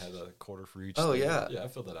 You had a quarter for each. Oh, thing. yeah. Yeah, I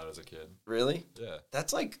filled that out as a kid. Really? Yeah.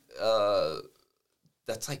 That's like the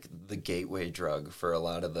gateway drug for a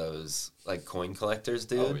lot of those like coin collectors,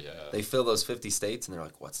 dude. Oh, yeah. They fill those 50 states and they're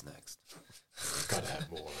like, what's next? Gotta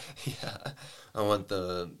have more. Yeah. I want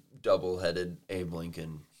the double-headed Abe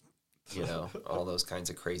Lincoln. You know, all those kinds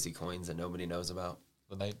of crazy coins that nobody knows about.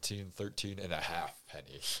 The 1913 and a half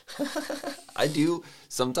penny. I do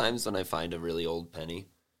sometimes when I find a really old penny,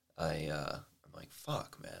 I'm like,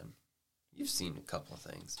 fuck, man. You've seen a couple of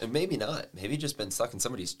things. And maybe not. Maybe just been stuck in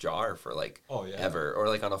somebody's jar for like ever. Or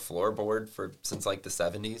like on a floorboard since like the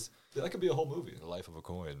 70s. Yeah, that could be a whole movie, The Life of a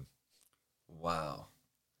Coin. Wow.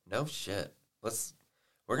 No shit.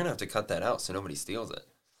 We're going to have to cut that out so nobody steals it.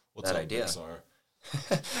 What's that idea? Pixar?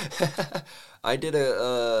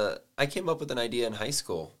 I came up with an idea in high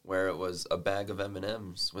school where it was a bag of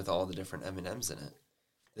M&Ms with all the different M&Ms in it.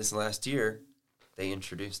 This last year, they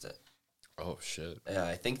introduced it. Oh, shit. Yeah,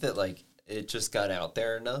 I think that, like, it just got out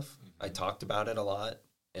there enough. Mm-hmm. I talked about it a lot,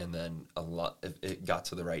 and then it got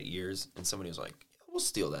to the right ears, and somebody was like, yeah, we'll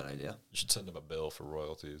steal that idea. You should send them a bill for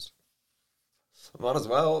royalties. Might as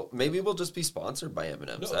well. Maybe we'll just be sponsored by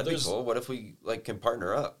M&Ms. No, that'd be cool. What if we, like, can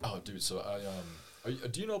partner up? Oh, dude, so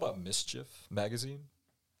do you know about Mischief magazine?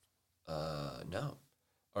 No.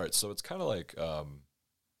 All right, so it's kind of like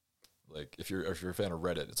if you're a fan of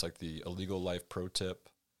Reddit, it's like the Illegal Life Pro Tip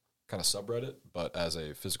kind of subreddit, but as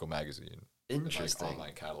a physical magazine. Interesting. Like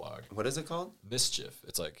online catalog. What is it called? Mischief.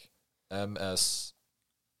 It's like MSCHF.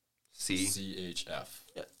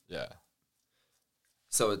 Yeah. Yeah.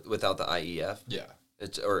 So without the IEF? Yeah.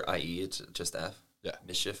 Or IE, it's just F? Yeah.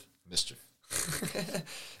 Mischief.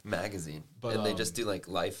 Magazine. But, and they just do like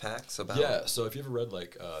life hacks about Yeah, so if you ever read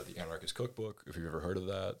like the Anarchist Cookbook, if you've ever heard of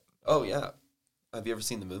that. Oh yeah. Have you ever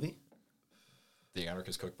seen the movie? The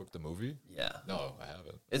Anarchist Cookbook, the movie? Yeah. No, I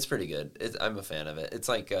haven't. It's pretty good. I'm a fan of it. It's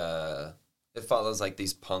like It follows like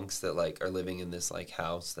these punks that like are living in this like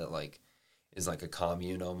house that like is like a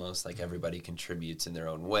commune almost. Like everybody contributes in their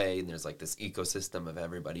own way, and there's like this ecosystem of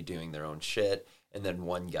everybody doing their own shit. And then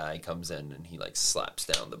one guy comes in and he like slaps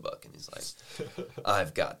down the book and he's like,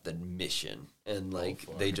 "I've got the mission," and like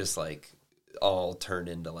they just like all turn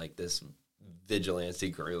into like this vigilante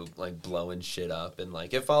group, like blowing shit up, and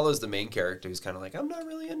like it follows the main character who's kind of like, "I'm not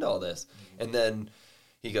really into all this," and then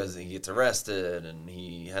he gets arrested, and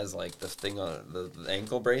he has like the thing on the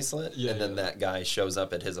ankle bracelet, and then that guy shows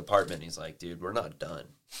up at his apartment. He's like, "Dude, we're not done."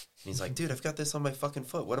 And he's like, "Dude, I've got this on my fucking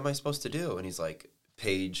foot. What am I supposed to do?" And he's like,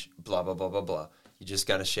 "Page, blah blah blah blah blah. You just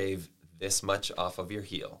gotta shave this much off of your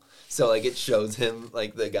heel." So like it shows him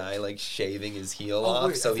like the guy like shaving his heel off,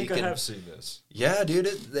 wait, so I think he can. I have seen this. Yeah, dude,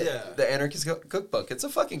 the Anarchist Cookbook. It's a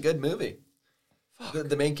fucking good movie.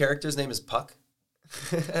 The main character's name is Puck.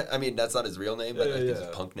 I mean, that's not his real name, but it's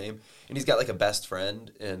his punk name. And he's got like a best friend,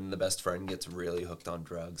 and the best friend gets really hooked on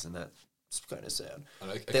drugs, and that's kind of sad.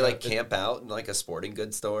 They like camp out in like a sporting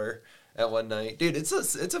goods store at one night. Dude, it's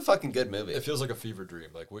a fucking good movie. It feels like a fever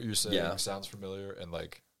dream. Like what you're saying sounds familiar and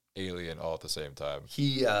like alien all at the same time.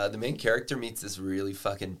 The main character meets this really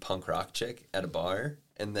fucking punk rock chick at a bar,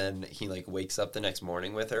 and then he like wakes up the next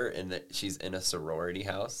morning with her, and she's in a sorority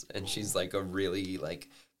house, and she's like a really like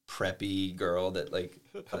preppy girl that like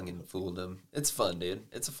fucking fooled him. It's fun, dude.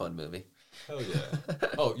 It's a fun movie. Hell yeah.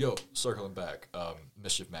 Oh, yo, circling back,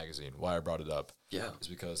 Mischief Magazine. Why I brought it up is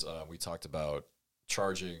because we talked about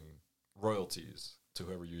charging royalties to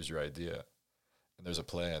whoever used your idea. And there's a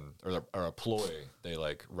plan or a ploy they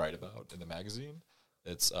like write about in the magazine.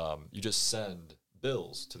 It's you just send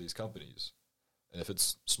bills to these companies, and if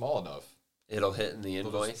it's small enough, it'll hit in the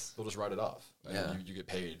invoice. They'll just write it off, and then you get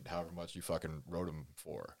paid however much you fucking wrote them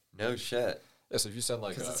for. No shit. Yeah, so if you send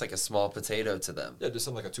like because it's like a small potato to them. Yeah, just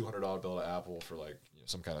send like a $200 bill to Apple for like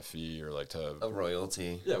some kind of fee or like to a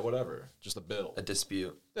royalty. Yeah, whatever. Just a bill. A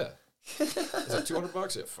dispute. Yeah. It's like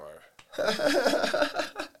 $200. Yeah, fire.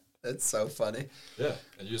 That's so funny. Yeah,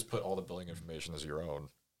 and you just put all the billing information as your own.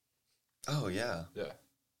 Oh yeah. Yeah.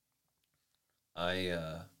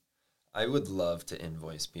 I would love to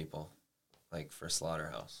invoice people, like for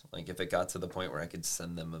Slaughterhouse. Like if it got to the point where I could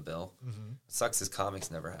send them a bill. Mm-hmm. It sucks as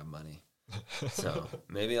comics never have money. So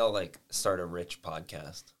maybe I'll like start a rich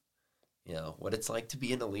podcast. You know, what it's like to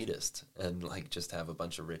be an elitist and like just have a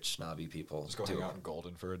bunch of rich snobby people. Just go hang out in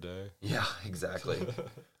Golden for a day. Yeah, exactly.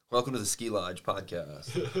 Welcome to the Ski Lodge podcast.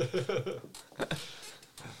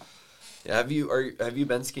 Yeah, have you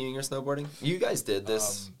been skiing or snowboarding? You guys did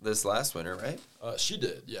this last winter, right? She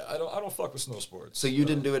did. Yeah, I don't fuck with snow sports. So you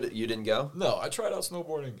didn't do it? You didn't go? No, I tried out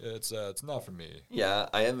snowboarding. It's not for me. Yeah,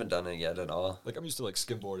 I haven't done it yet at all. Like I'm used to like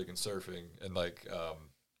skimboarding and surfing, and like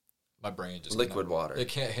my brain just liquid water. It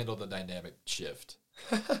can't handle the dynamic shift.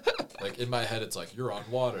 Like in my head, it's like you're on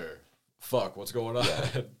water. Fuck, what's going on?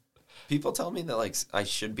 Yeah. People tell me that like I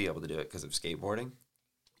should be able to do it because of skateboarding.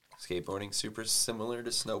 Skateboarding super similar to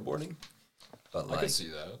snowboarding, but like I can see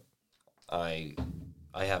that.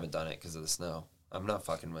 I haven't done it because of the snow. I'm not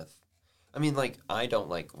fucking with. I mean, like I don't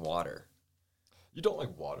like water. You don't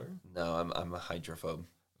like water? No, I'm a hydrophobe.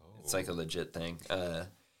 Oh. It's like a legit thing.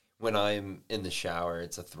 When I'm in the shower,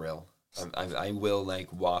 it's a thrill. I will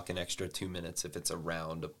like walk an extra 2 minutes if it's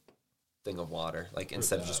around a thing of water, like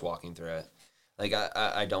instead of just walking through it. Like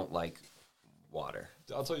I don't like water.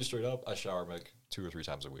 I'll tell you straight up, I shower like 2 or 3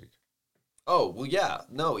 times a week. Oh well, yeah.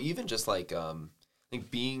 No, even just like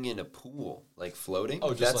being in a pool, like floating.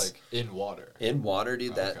 Oh, just like in water. In water,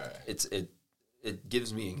 dude. It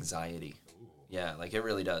gives me anxiety. Ooh. Yeah, like it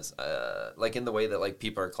really does. Like in the way that like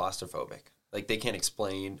people are claustrophobic. Like they can't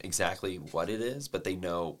explain exactly what it is, but they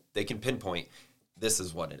know they can pinpoint this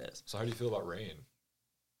is what it is. So how do you feel about rain?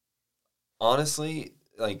 Honestly,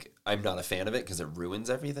 like I'm not a fan of it because it ruins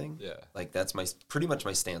everything. Yeah. Like that's pretty much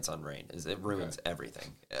my stance on rain is it ruins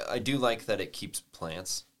everything. I do like that it keeps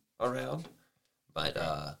plants around, but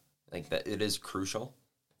like that it is crucial.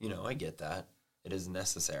 You know, I get that. It is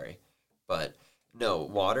necessary. But no,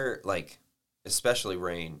 water, like especially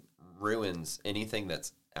rain, ruins anything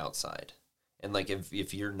that's outside. And like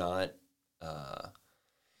if you're not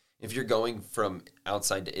if you're going from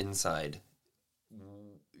outside to inside,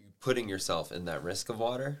 putting yourself in that risk of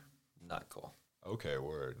water, not cool. Okay,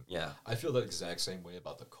 word. Yeah. I feel the exact same way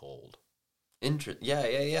about the cold.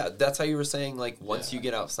 Yeah. That's how you were saying, like, once you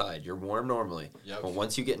get outside, you're warm normally. Yep. But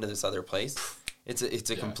once you get into this other place,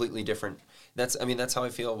 it's a completely different... That's how I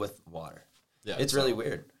feel with water. Yeah. It's really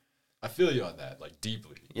weird. I feel you on that, like,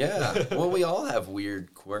 deeply. Yeah. Well, we all have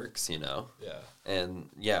weird quirks, you know? Yeah. And,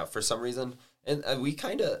 yeah, for some reason... And we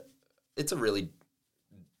kind of... It's a really...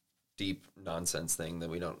 deep nonsense thing that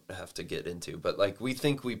we don't have to get into, but like we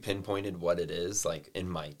think we pinpointed what it is, like in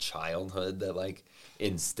my childhood, that like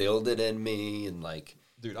instilled it in me, and like,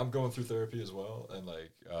 dude, I'm going through therapy as well, and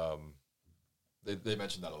like they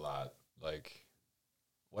mentioned that a lot. Like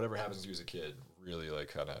whatever happens to you as a kid really like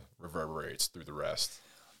kind of reverberates through the rest.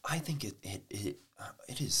 I think it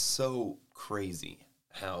is so crazy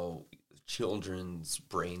how children's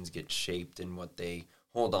brains get shaped and what they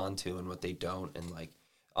hold on to and what they don't, and like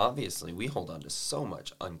obviously we hold on to so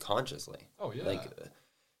much unconsciously. Oh yeah, like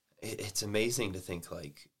it's amazing to think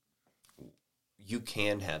like you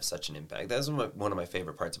can have such an impact. That's one of my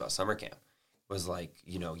favorite parts about summer camp was like,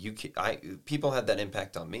 you know, people had that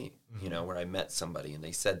impact on me, you know, where I met somebody and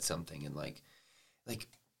they said something, and like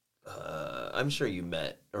I'm sure you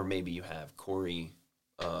met, or maybe you have, Corey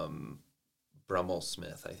Brummel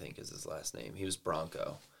Smith, I think is his last name. He was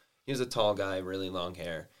Bronco. He was a tall guy, really long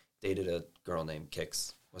hair, dated a girl named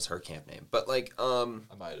Kix, was her camp name. But like I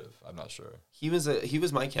might have, I'm not sure. He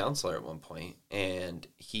was my counselor at one point, and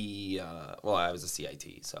he well, I was a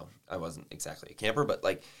CIT, so I wasn't exactly a camper, but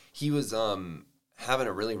like he was having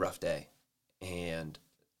a really rough day, and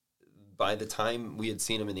by the time we had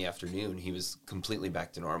seen him in the afternoon, he was completely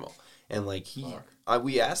back to normal. And like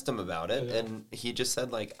we asked him about it, and he just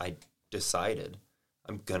said like, I decided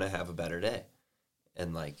I'm gonna have a better day,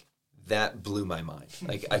 and like that blew my mind.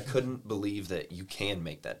 Like I couldn't believe that you can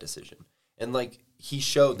make that decision, and like he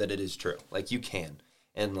showed that it is true. Like you can,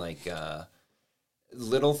 and like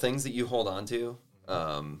little things that you hold on to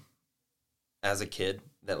as a kid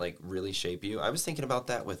that like really shape you. I was thinking about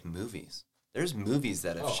that with movies. There's movies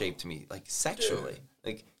that have shaped me, like sexually,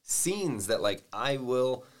 like scenes that like I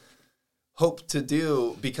will hope to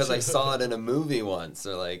do because I saw it in a movie once,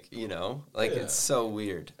 or like, you know, like it's so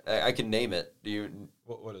weird. I can name it. Do you?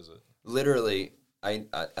 What is it? Literally, I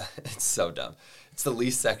it's so dumb. It's the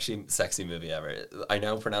least sexy movie ever. I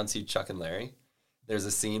now pronounce you Chuck and Larry. There's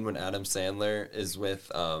a scene when Adam Sandler is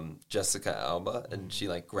with Jessica Alba, and she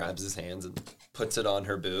like grabs his hands and puts it on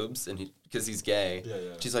her boobs, and because he's gay,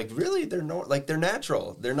 she's like, really? They're they're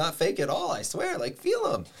natural. They're not fake at all. I swear. Like, feel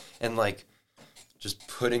them. And like, just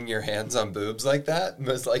putting your hands on boobs like that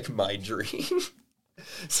was like my dream.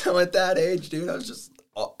 So at that age, dude,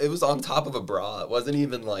 it was on top of a bra. It wasn't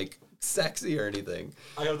even like sexy or anything.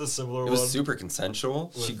 I have the similar one. It was super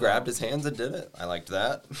consensual. She grabbed his hands and did it. I liked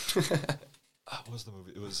that. What was the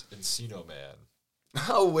movie? It was Encino Man.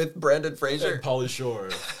 Oh, with Brandon Fraser. And Pauly Shore.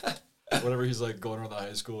 Whenever he's like going around the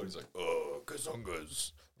high school, and he's like, oh,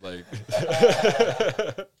 kazungas. Like,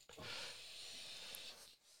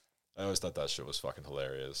 I always thought that shit was fucking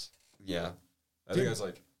hilarious. Yeah. I think it's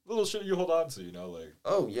like little shit you hold on to, you know? Like,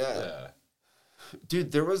 oh, yeah.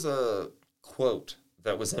 Dude, there was a quote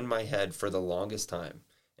that was in my head for the longest time,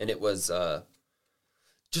 and it was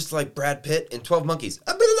just like Brad Pitt in 12 Monkeys.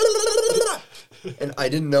 And I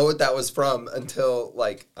didn't know what that was from until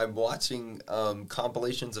like I'm watching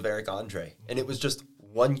compilations of Eric Andre, and it was just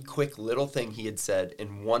one quick little thing he had said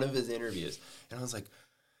in one of his interviews, and I was like,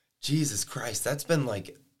 Jesus Christ, that's been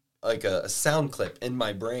like a sound clip in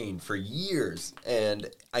my brain for years, and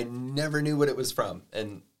I never knew what it was from,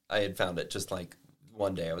 and I had found it just like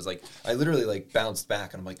one day. I was like, I literally like bounced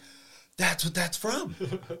back, and I'm like, that's what that's from.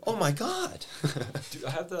 Oh my God. Dude, I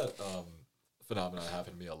had that phenomenon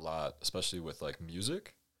happen to me a lot, especially with like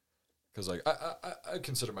music, because like I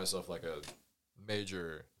consider myself like a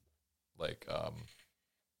major like I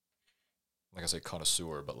say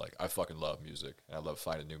connoisseur, but like I fucking love music, and I love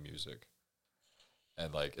finding new music,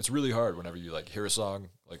 and like it's really hard whenever you like hear a song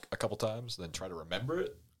like a couple times, then try to remember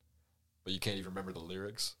it, but you can't even remember the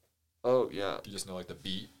lyrics. Oh yeah, you just know like the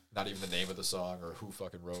beat, not even the name of the song or who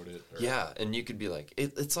fucking wrote it. Or, yeah, and you could be like,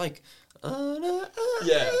 it's like, that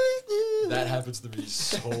happens to me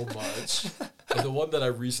so much. And the one that I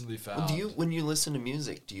recently found. When you listen to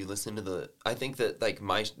music, do you listen to I think that like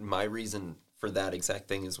my reason for that exact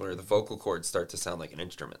thing is where the vocal cords start to sound like an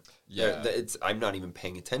instrument. Yeah, I'm not even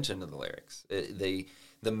paying attention to the lyrics. The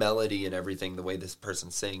melody and everything, the way this person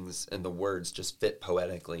sings and the words just fit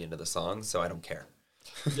poetically into the song, so I don't care.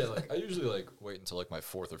 Yeah, like I usually like wait until like my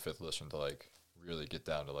fourth or fifth listen to like really get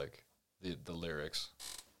down to like the lyrics.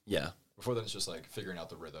 Yeah. Before then, it's just like figuring out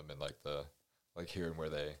the rhythm and like the hearing where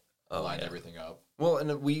they line everything up. Well,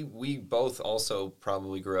 and we both also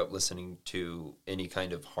probably grew up listening to any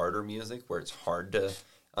kind of harder music where it's hard to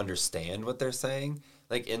understand what they're saying.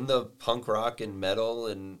 Like in the punk rock and metal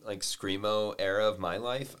and like screamo era of my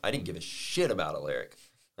life, I didn't give a shit about a lyric.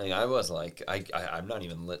 Like I was like, I'm not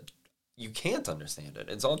even lit. You can't understand it.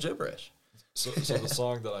 It's all gibberish. So the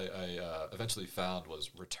song that I eventually found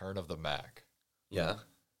was "Return of the Mac." Yeah.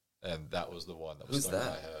 And that was the one that was stuck in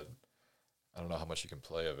my head. I don't know how much you can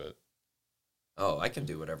play of it. Oh, I can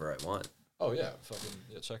do whatever I want. Oh yeah,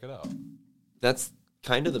 check it out. That's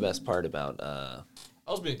kind of the best part about I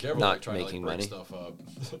was being careful, not like, trying making to like, break money. stuff up.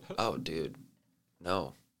 Oh, dude.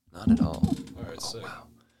 No, not at all. All right, sick. Wow.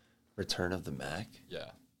 Return of the Mac. Yeah.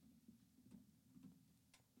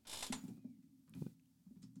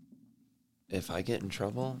 If I get in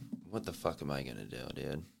trouble, what the fuck am I gonna do,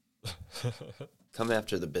 dude? Come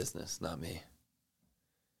after the business, not me.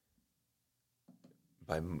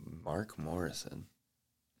 By Mark Morrison.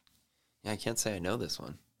 Yeah, I can't say I know this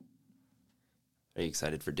one. Are you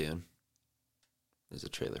excited for Dune? There's a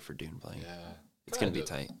trailer for Dune playing. Yeah. It's going to be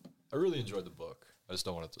tight. I really enjoyed the book. I just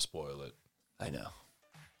don't want it to spoil it. I know.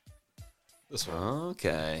 This one.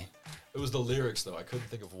 Okay. It was the lyrics, though. I couldn't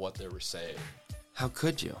think of what they were saying. How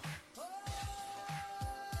could you?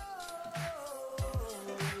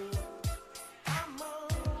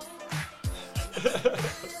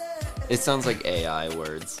 It sounds like AI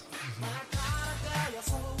words.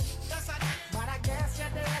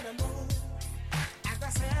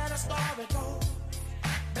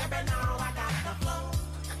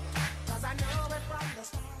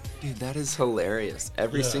 Dude, that is hilarious.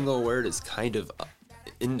 Every single word is kind of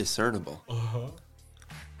indiscernible. Uh-huh.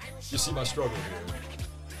 You see my struggle here.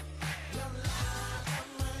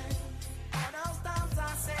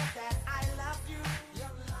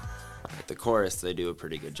 At the chorus, they do a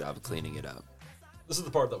pretty good job of cleaning it up. This is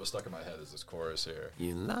the part that was stuck in my head, is this chorus here.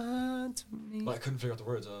 You lied to me. But I couldn't figure out the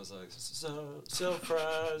words. I was like, so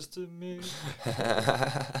surprise to me.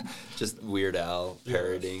 Just Weird Al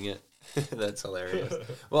parodying it. That's hilarious.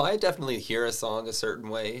 Well, I definitely hear a song a certain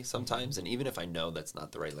way sometimes, and even if I know that's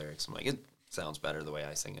not the right lyrics, I'm like, it sounds better the way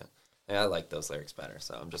I sing it. And I like those lyrics better,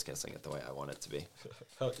 so I'm just going to sing it the way I want it to be.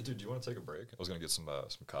 Dude, do you want to take a break? I was going to get some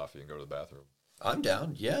coffee and go to the bathroom. I'm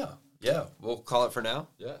down. Yeah. We'll call it for now.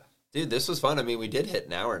 Yeah. Dude, this was fun. I mean, we did hit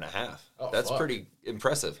an hour and a half. Oh, that's fuck. pretty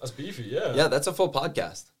impressive. That's beefy, yeah. Yeah, that's a full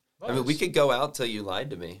podcast. Nice. I mean, we could go out till you lied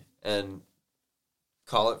to me and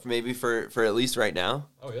call it maybe for at least right now.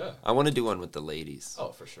 Oh, yeah. I want to do one with the ladies.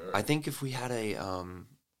 Oh, for sure. I think if we had a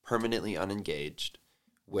permanently unengaged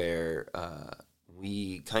where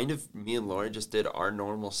we kind of, me and Laura just did our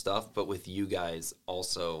normal stuff, but with you guys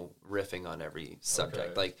also riffing on every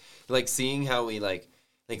subject. Okay. Like seeing how we like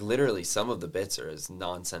literally some of the bits are as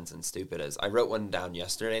nonsense and stupid as, I wrote one down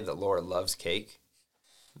yesterday that Laura loves cake.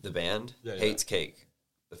 The band hates cake.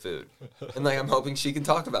 The food. And like I'm hoping she can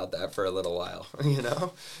talk about that for a little while, you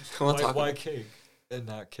know? Why cake and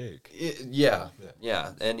not cake? Yeah,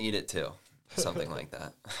 and eat it too. Something like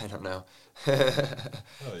that. I don't know.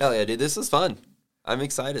 Hell yeah, dude, this is fun. I'm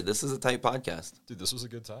excited. This is a tight podcast. Dude, this was a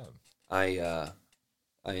good time. I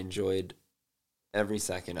enjoyed every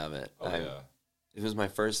second of it. Oh, yeah. It was my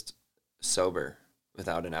first sober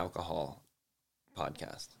without an alcohol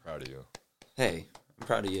podcast. Proud of you. Hey, I'm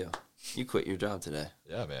proud of you. You quit your job today.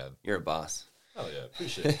 Yeah, man. You're a boss. Oh yeah,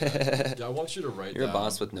 appreciate that. Yeah, I want you to write You're down a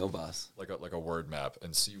boss with no boss. like a word map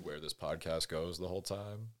and see where this podcast goes the whole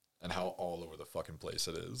time and how all over the fucking place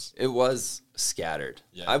it is. It was scattered.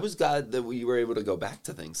 Yeah. I was glad that we were able to go back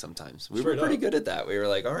to things sometimes. We Straight were pretty up. good at that. We were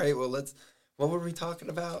like, all right, well, what were we talking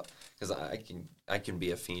about? Because I can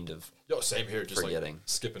be a fiend of, Yo, same here. Just forgetting. like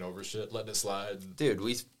skipping over shit, letting it slide. dude,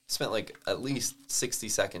 we spent like at least 60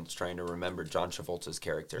 seconds trying to remember John Travolta's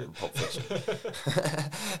character in Pulp Fiction.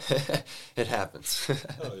 It happens.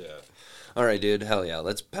 Oh yeah. All right, dude. Hell yeah.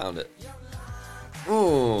 Let's pound it.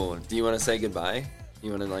 Ooh, do you want to say goodbye? You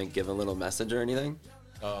want to like give a little message or anything?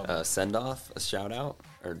 Send off, a shout out,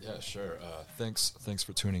 or Yeah, sure. Thanks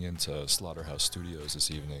for tuning in to Slaughterhouse Studios this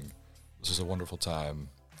evening. This was a wonderful time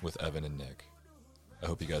with Evan and Nick. I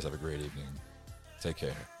hope you guys have a great evening. Take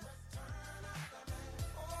care.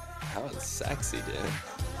 that was sexy, dude.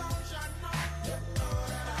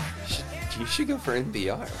 You should go for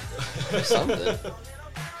NPR or something.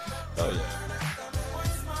 Oh yeah.